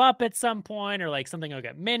slip up at some point, or like something will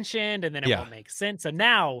get mentioned and then it won't make sense. So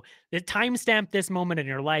now the timestamp this moment in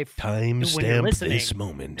your life. Timestamp this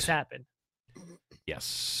moment. It's happened.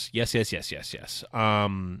 Yes.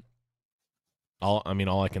 All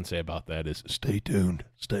I can say about that is stay tuned.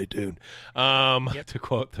 Yep. To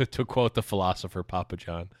quote the philosopher Papa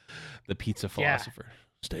John, the pizza philosopher. Yeah.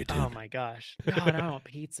 Stay tuned. Oh my gosh. God, I want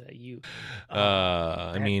pizza. Pizza.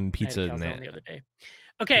 I the other day.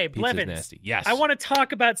 Okay, Blevins. Nasty. Yes. I want to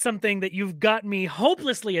talk about something that you've got me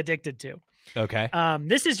hopelessly addicted to. Okay.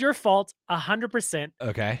 This is your fault, 100%.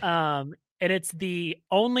 Okay. And it's the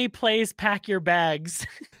only place pack your bags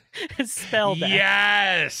spell deck.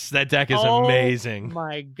 Yes, that deck is amazing. Oh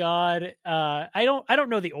my God. I don't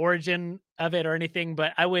know the origin of it or anything,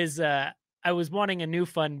 but I was wanting a new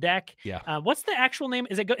fun deck. Yeah. What's the actual name?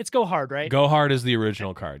 It's Go Hard, right? Go Hard is the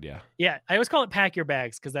original card. Yeah. Yeah. I always call it Pack Your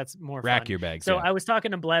Bags because that's more Rack fun. Your Bags. So yeah. I was talking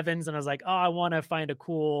to Blevins and I was like, oh, I want to find a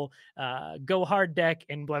cool Go Hard deck.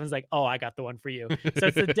 And Blevins like, oh, I got the one for you. So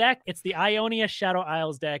it's the deck. It's the Ionia Shadow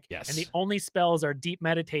Isles deck. Yes. And the only spells are Deep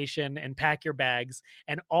Meditation and Pack Your Bags.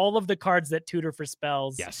 And all of the cards that tutor for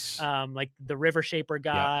spells. Yes. Like the River Shaper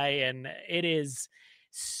guy. Yep. And it is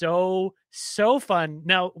so fun.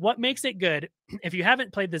 Now, what makes it good, if you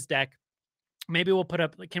haven't played this deck, maybe we'll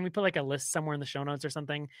can we put like a list somewhere in the show notes or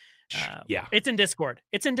something? Yeah. It's in Discord.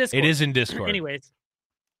 It is in Discord. Anyways,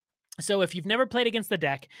 so if you've never played against the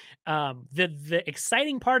deck, the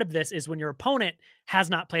exciting part of this is when your opponent has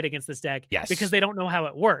not played against this deck. Yes. Because they don't know how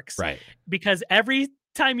it works. Right. Because every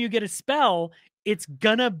time you get a spell, it's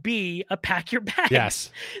gonna be a Pack Your Bags. Yes.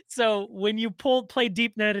 So when you play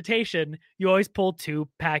Deep Meditation, you always pull 2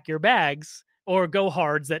 Pack Your Bags or Go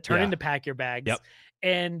Hards that turn into Pack Your Bags. Yep.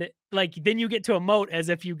 And like then you get to emote as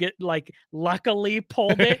if you get like luckily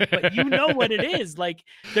pulled it, but you know what it is. Like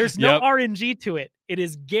there's no RNG to it. It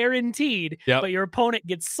is guaranteed. Yep. But your opponent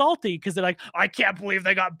gets salty because they're like, I can't believe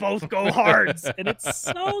they got both Go Hards. And it's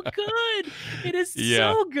so good. It is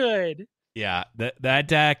so good. Yeah. That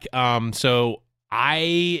deck. So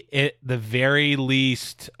I, at the very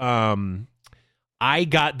least, I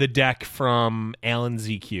got the deck from Alan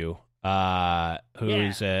ZQ,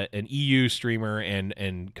 who's an EU streamer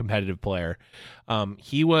and competitive player.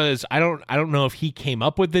 He was, I don't know if he came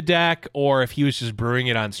up with the deck or if he was just brewing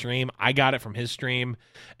it on stream. I got it from his stream,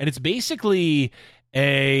 and it's basically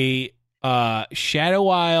a Shadow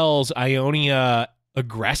Isles Ionia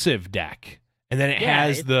aggressive deck, and then it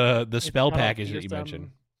has the spell package that you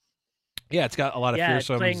mentioned. Yeah, it's got a lot of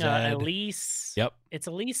fearsome. It's playing Elise. Yep. It's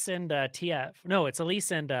Elise and TF. No, it's Elise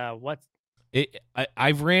and what?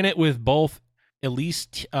 I've ran it with both Elise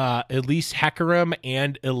Hecarim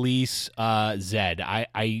and Elise Zed.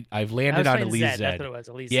 I've landed on Elise Zed. That's what it was.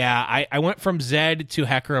 Elise. Yeah, I went from Zed to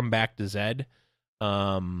Hecarim back to Zed.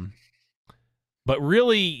 But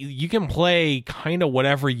really, you can play kind of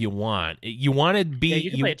whatever you want. You want to be. Yeah,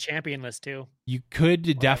 you can play it championless too. You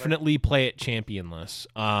could definitely play it championless.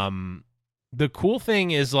 The cool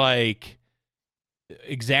thing is like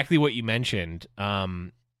exactly what you mentioned.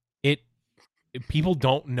 People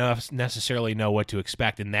don't necessarily know what to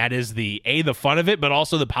expect, and that is the fun of it, but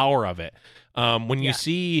also the power of it. When you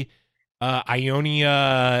see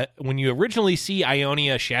Ionia, when you originally see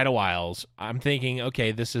Ionia Shadow Isles, I'm thinking,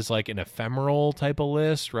 okay, this is like an ephemeral type of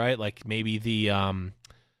list, right? Like maybe the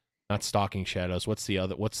not Stalking Shadows. What's the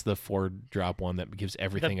 4-drop one that gives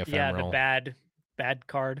everything ephemeral? Yeah, the bad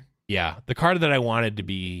card. Yeah, the card that I wanted to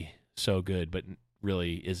be so good, but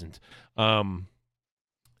really isn't.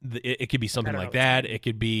 It could be something like that. It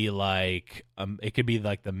could be like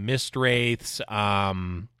the Mist Wraiths.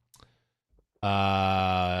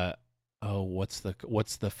 What's the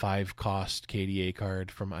 5-cost KDA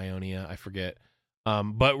card from Ionia? I forget.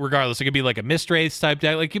 But regardless, it could be like a Mist Wraiths type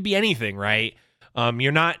deck. Like it could be anything, right?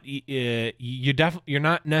 You don't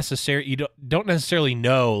necessarily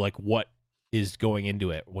know like what is going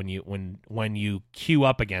into it when you queue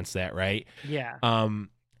up against that, right? Yeah.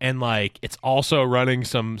 And like it's also running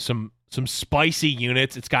some spicy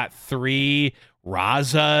units. It's got 3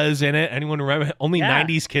 Razas in it. Anyone remember? Only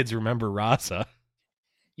 90s kids remember Raza.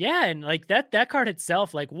 Yeah, and like that card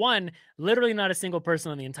itself, like one, literally not a single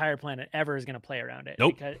person on the entire planet ever is going to play around it.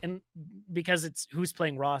 Nope. Because it's who's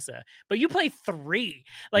playing Rasa. But you play 3.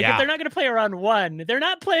 Like if they're not going to play around 1, they're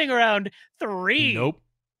not playing around 3. Nope.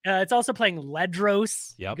 It's also playing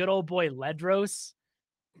Ledros. Yep. Good old boy Ledros.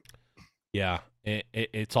 Yeah.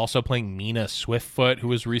 It's also playing Mina Swiftfoot, who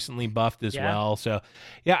was recently buffed as well. So,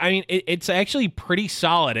 yeah, I mean, it's actually pretty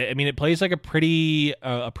solid. I mean, it plays like a pretty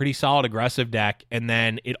solid aggressive deck, and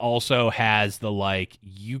then it also has the like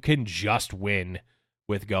you can just win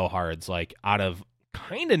with Go Hards like out of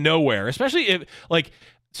kind of nowhere, especially if like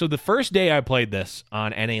so. The first day I played this on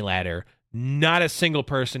NA Ladder, not a single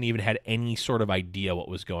person even had any sort of idea what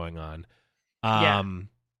was going on.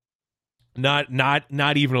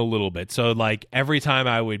 Not even a little bit. So like every time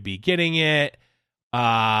I would be getting it,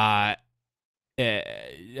 every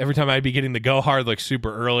time I'd be getting the Go Hard like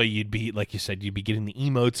super early, you'd be like you said, you'd be getting the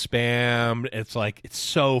emote spam. It's like it's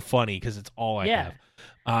so funny because it's all I have.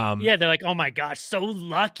 They're like, oh my gosh, so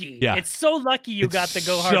lucky. Yeah. It's so lucky you got the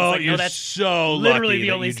Go Hard. So, like, you're that's so literally lucky the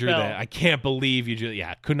that only you drew spell. that. I can't believe you drew.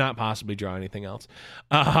 Yeah, could not possibly draw anything else.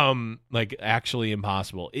 Like actually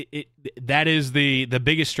impossible. That is the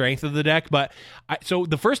biggest strength of the deck. But so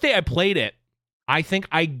the first day I played it, I think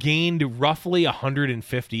I gained roughly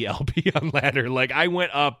 150 LP on ladder. Like I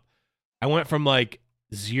went from like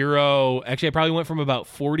 0. Actually, I probably went from about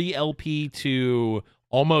 40 LP to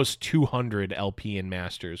almost 200 LP in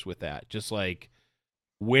Masters with that. Just like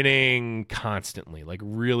winning constantly, like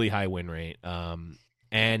really high win rate.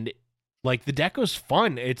 And like the deck was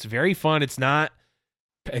fun. It's very fun. It's not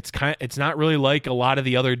really like a lot of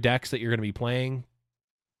the other decks that you're going to be playing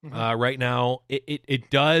right now. It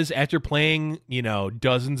does, after playing,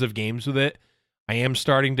 dozens of games with it, I am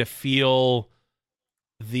starting to feel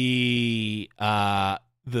the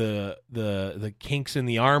kinks in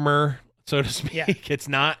the armor, so to speak. Yeah. It's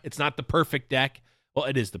not the perfect deck. Well,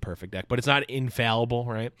 it is the perfect deck, but it's not infallible,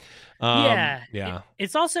 right?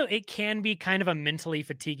 It's also, it can be kind of a mentally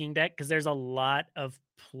fatiguing deck because there's a lot of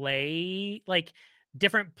play, like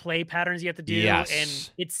different play patterns you have to do. Yes. And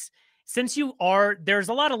there's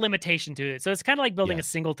a lot of limitation to it. So it's kind of like building a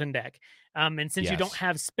singleton deck. And since you don't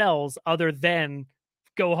have spells other than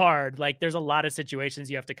Go Hard, like there's a lot of situations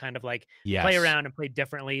you have to kind of like play around and play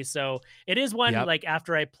differently. So it is one like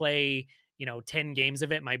after I play 10 games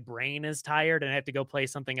of it, my brain is tired and I have to go play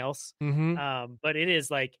something else. But it is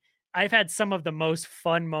like I've had some of the most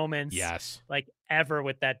fun moments like ever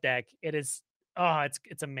with that deck. It is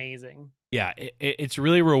it's amazing. Yeah, it's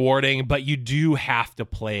really rewarding, but you do have to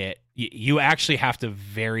play it. You actually have to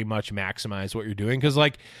very much maximize what you're doing because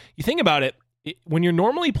like you think about it, when you're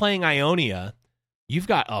normally playing Ionia, you've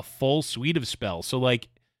got a full suite of spells. So like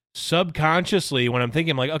subconsciously when I'm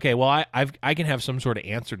thinking like, okay, well I can have some sort of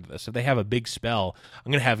answer to this. If they have a big spell,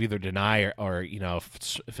 I'm gonna have either deny or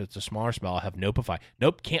if it's a smaller spell, I'll have Nopeify.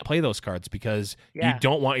 Nope, can't play those cards because you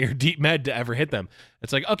don't want your deep med to ever hit them.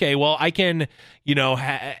 It's like, okay, well I can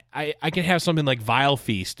I can have something like Vile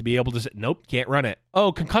Feast to be able to say, nope, can't run it.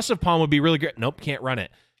 Oh, Concussive Palm would be really great. Nope, can't run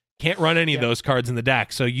it. Can't run any of those cards in the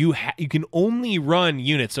deck. So you can only run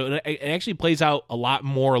units. So it actually plays out a lot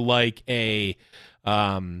more like the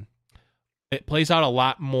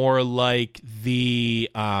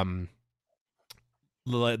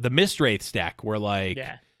Mist Wraiths deck where like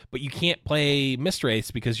but you can't play Mist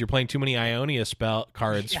Wraiths because you're playing too many Ionia spell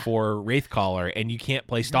cards for Wraithcaller, and you can't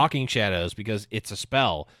play Stalking Shadows because it's a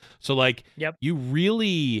spell. So like you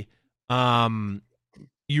really are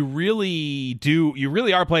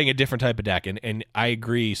playing a different type of deck, and I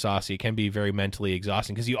agree, Saucy, it can be very mentally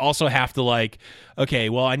exhausting because you also have to like, okay,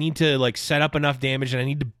 well I need to like set up enough damage and I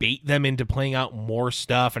need to bait them into playing out more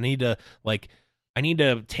stuff. I need to like I need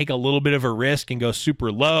to take a little bit of a risk and go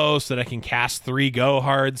super low so that I can cast 3 go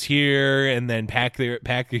hards here and then pack your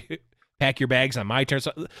bags on my turn.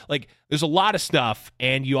 So, like, there's a lot of stuff,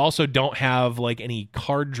 and you also don't have like any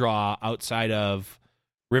card draw outside of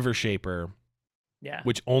River Shaper,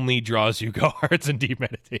 which only draws you go hards and deep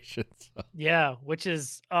meditations. Yeah, which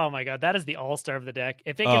is, oh my god, that is the all-star of the deck.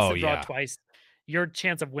 If it gets to draw twice, your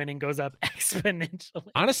chance of winning goes up exponentially.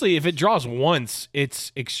 Honestly, if it draws once,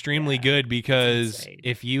 it's extremely good, because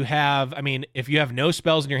if you have no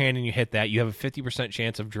spells in your hand and you hit that, you have a 50%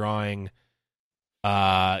 chance of drawing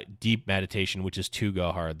deep meditation, which is 2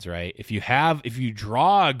 go hards, right? If you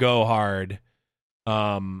draw a go hard,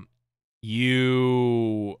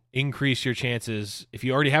 you increase your chances. If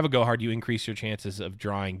you already have a go hard, you increase your chances of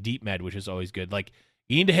drawing deep med, which is always good. Like,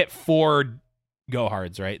 you need to hit 4 go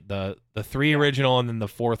hards, right? The 3 original, and then the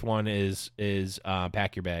 4th one is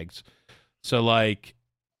pack your bags. So like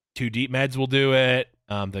 2 deep meds will do it.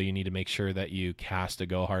 Though you need to make sure that you cast a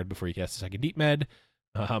go hard before you cast a second deep med,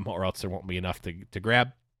 or else there won't be enough to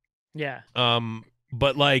grab. Yeah.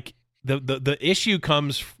 But like the issue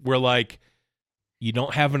comes where like you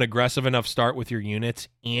don't have an aggressive enough start with your units,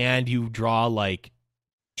 and you draw like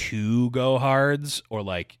 2 go hards, or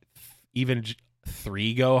like even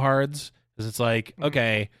 3 go hards. Because it's like,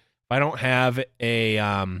 okay, if I don't have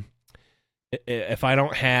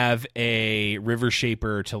a River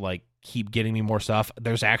Shaper to like keep getting me more stuff,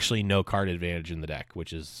 there's actually no card advantage in the deck,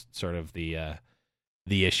 which is sort of the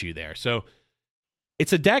issue there. So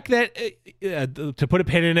it's a deck that, to put a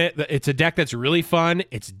pin in it, it's a deck that's really fun.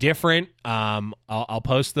 It's different. I'll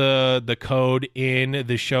post the code in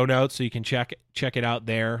the show notes so you can check it out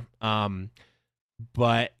there.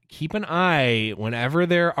 But keep an eye whenever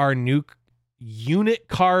there are new unit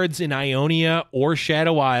cards in Ionia or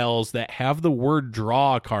Shadow Isles that have the word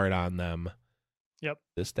draw card on them. Yep.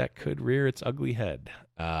 This deck could rear its ugly head.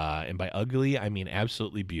 And by ugly, I mean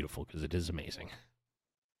absolutely beautiful, because it is amazing.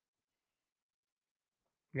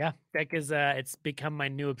 Yeah, deck is it's become my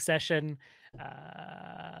new obsession.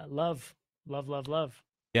 Love.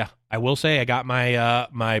 Yeah, I will say I got my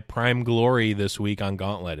my Prime Glory this week on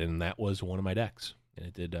Gauntlet, and that was one of my decks, and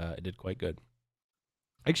it did quite good.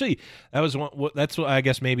 Actually, that was one. That's what I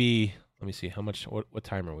guess maybe. Let me see how much. What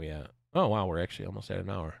time are we at? Oh wow, we're actually almost at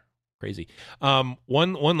an hour. Crazy.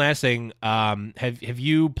 One last thing. Have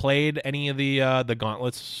you played any of the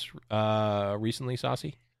Gauntlets recently,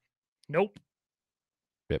 Saucy? Nope.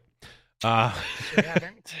 Yep.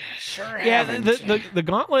 Sure haven't. Yeah, the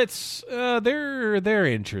Gauntlets, they're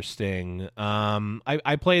interesting.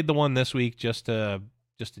 I played the one this week just to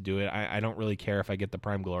do it. I don't really care if I get the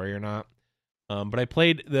Prime Glory or not. But I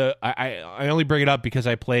played I only bring it up because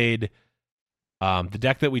I played the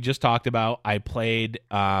deck that we just talked about. I played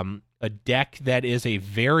a deck that is a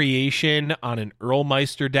variation on an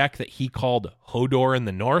Earlmeister deck that he called Hodor in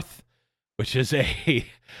the North, which is a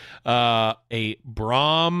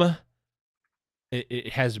Braum.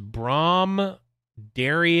 It has Braum,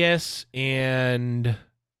 Darius, and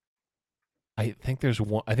I think there's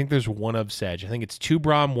one of Sedge. I think it's 2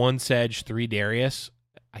 Braum, 1 Sedge, 3 Darius.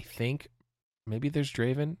 I think maybe there's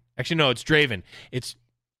Draven. Actually, no, it's Draven. It's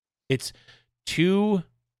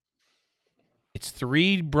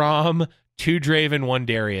 3 Braum, 2 Draven, 1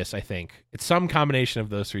 Darius, I think. It's some combination of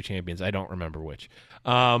those 3 champions. I don't remember which.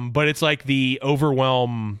 But it's like the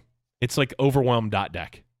Overwhelm. It's like Overwhelm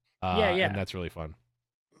deck. And that's really fun.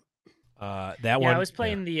 That one. I was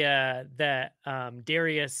playing the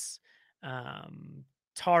Darius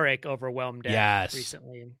Taric Overwhelm deck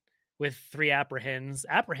recently with 3 Apprehends.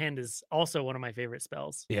 Apprehend is also one of my favorite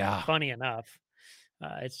spells. Yeah. Funny enough.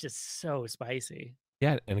 It's just so spicy.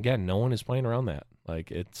 Yeah, and again, no one is playing around that. Like,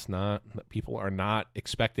 it's not, people are not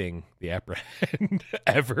expecting the Apprehend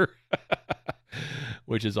ever,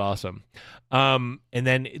 which is awesome. And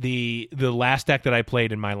then the last deck that I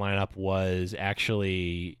played in my lineup was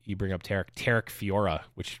actually, you bring up Taric Fiora,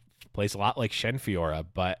 which plays a lot like Shen Fiora,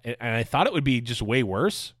 and I thought it would be just way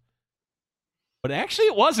worse. But actually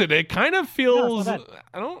it wasn't. It kind of feels, I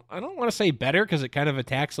don't want to say better, because it kind of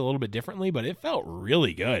attacks a little bit differently, but it felt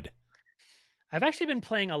really good. I've actually been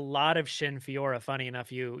playing a lot of Shin Fiora. Funny enough,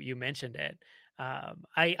 you mentioned it.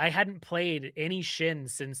 I hadn't played any Shin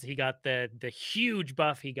since he got the huge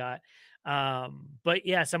buff he got. But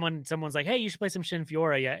yeah, someone's like, hey, you should play some Shin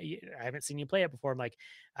Fiora. Yeah, I haven't seen you play it before. I'm like,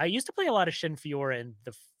 I used to play a lot of Shin Fiora in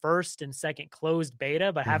the first and second closed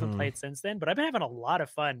beta, but haven't played since then. But I've been having a lot of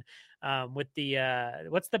fun with the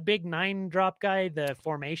what's the big 9-drop guy, the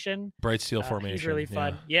Formation, Brightsteel Formation. He's really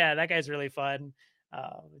fun. Yeah, that guy's really fun.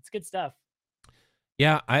 It's good stuff.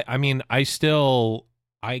 Yeah, I mean, I still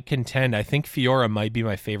I contend. I think Fiora might be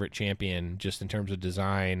my favorite champion, just in terms of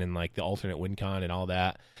design and like the alternate win con and all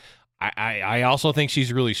that. I also think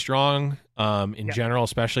she's really strong in general,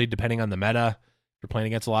 especially depending on the meta. If you're playing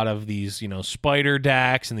against a lot of these, spider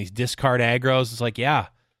decks and these discard aggros, it's like, yeah,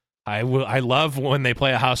 I love when they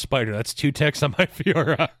play a house spider. That's 2 ticks on my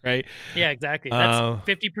Fiora, right? Yeah, exactly. That's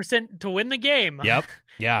 50% to win the game. Yep.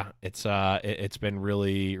 Yeah, it's been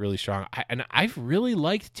really, really strong. I've really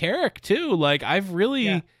liked Taric too. Like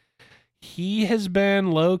he has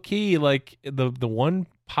been low key. Like the one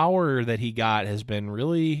power that he got has been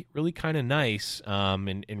really, really kind of nice.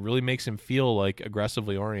 And really makes him feel like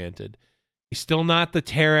aggressively oriented. He's still not the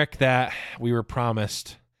Taric that we were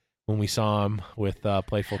promised when we saw him with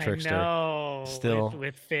Playful Trickster. I know, still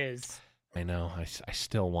with Fizz. I know. I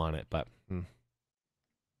still want it, but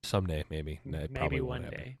someday maybe. Maybe one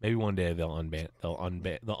day. Maybe one day they'll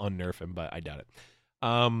unnerf him, but I doubt it.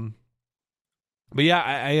 But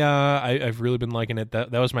yeah, I've really been liking it.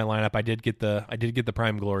 That was my lineup. I did get the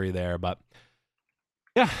Prime Glory there, but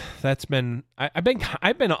yeah, that's been I've been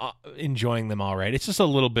enjoying them all right. It's just a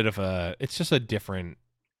little bit of a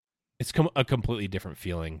completely different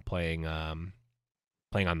feeling playing on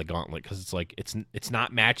the Gauntlet, because it's like it's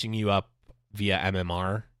not matching you up via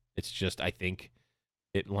MMR. It's just, I think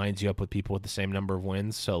it lines you up with people with the same number of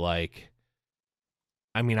wins. So like,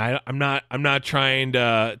 I mean, I'm not trying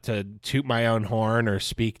to toot my own horn or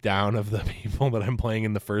speak down of the people that I'm playing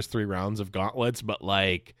in the first 3 rounds of Gauntlets, but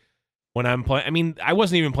like when I'm playing, I mean, I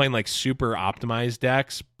wasn't even playing like super optimized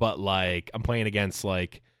decks, but like I'm playing against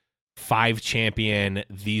like 5 champion,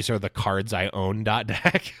 these are the cards I own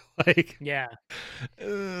deck. Like, yeah.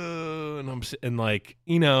 And like,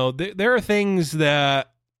 there are things that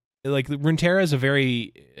like Runeterra is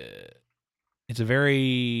it's a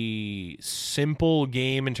very simple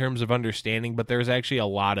game in terms of understanding, but there's actually a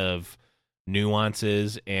lot of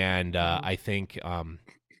nuances and I think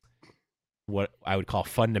what I would call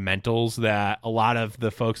fundamentals that a lot of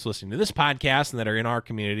the folks listening to this podcast and that are in our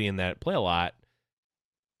community and that play a lot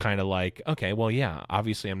kind of like, okay, well, yeah,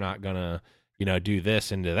 obviously I'm not gonna do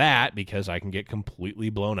this into that because I can get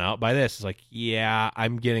completely blown out by this. It's like, yeah,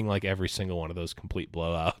 I'm getting like every single one of those complete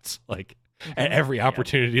blowouts like at every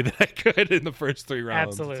opportunity that I could in the first 3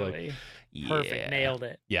 rounds. Absolutely. Like, perfect. Nailed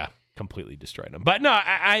it. Yeah, completely destroyed them. But no,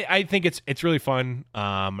 I think it's really fun.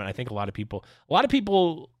 And I think a lot of people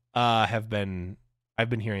I've been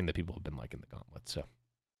hearing that people have been liking the Gauntlet. So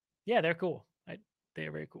yeah, they're cool.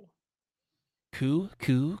 They're very cool. Cool.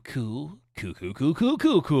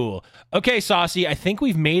 Okay, Saucy, I think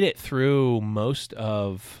we've made it through most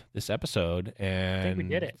of this episode, and I think we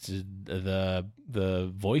did it.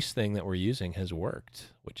 The voice thing that we're using has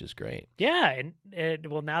worked, which is great. Yeah, and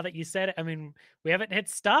well, now that you said it, I mean, we haven't hit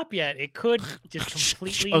stop yet. It could just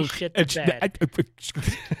completely shit the bed.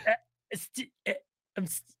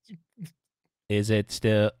 Is it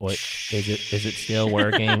still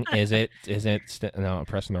working? Is it still? No, I'm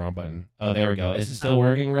pressing the wrong button. Oh, there we go. Is it still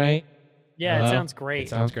working right? Yeah, it sounds great. It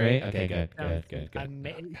sounds great. Okay, good. It's not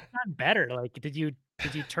better. Like, did you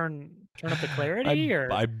turn up the clarity or?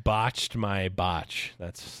 I botched my botch.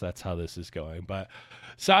 That's how this is going. But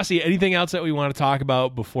Saucy, anything else that we want to talk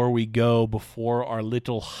about before our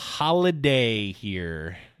little holiday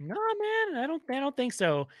here? No, man, I don't think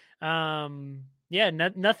so. Yeah,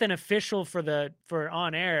 nothing official for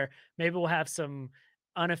on air. Maybe we'll have some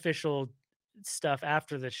unofficial stuff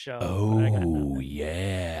after the show. Oh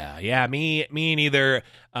yeah. Me neither.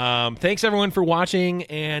 Thanks everyone for watching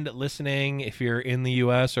and listening. If you're in the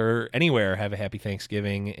U.S. or anywhere, have a happy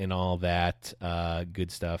Thanksgiving and all that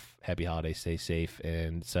good stuff. Happy holidays. Stay safe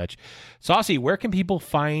and such. Saucy, where can people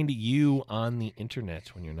find you on the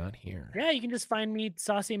internet when you're not here? Yeah, you can just find me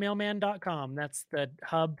saucymailman.com. That's the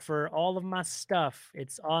hub for all of my stuff.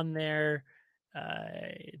 It's on there.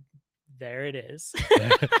 There it is.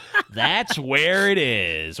 That's where it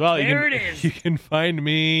is. Well, it is. You can find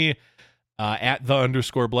me at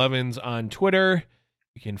 @the_Blevins on Twitter.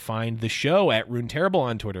 You can find the show at Runeterrible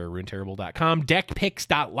on Twitter, runeterrible.com,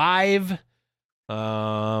 deckpicks.live.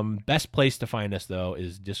 Best place to find us, though,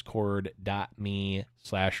 is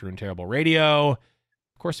discord.me/RuneTerribleRadio. Of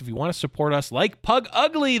course, if you want to support us like Pug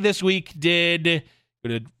Ugly this week did,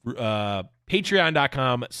 go to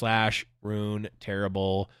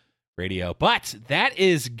patreon.com/RuneTerrible Radio. But that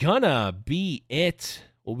is gonna be it.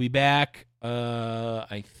 We'll be back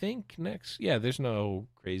I think there's no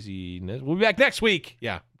craziness. We'll be back next week.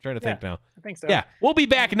 Yeah, I'm trying to think now. I think so. Yeah, we'll be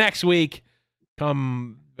back next week,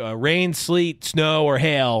 come rain, sleet, snow, or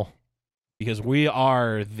hail, because we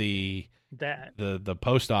are the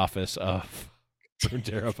post office of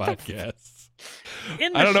Runeterra podcasts.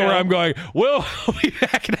 I don't know where I'm going. We'll be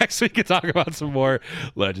back next week and talk about some more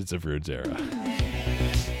Legends of Runeterra.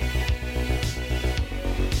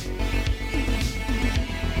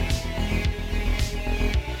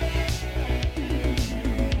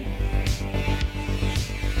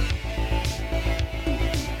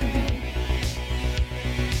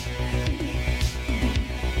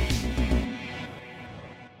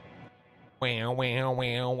 Wow, wow,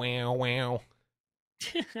 wow, wow, wow.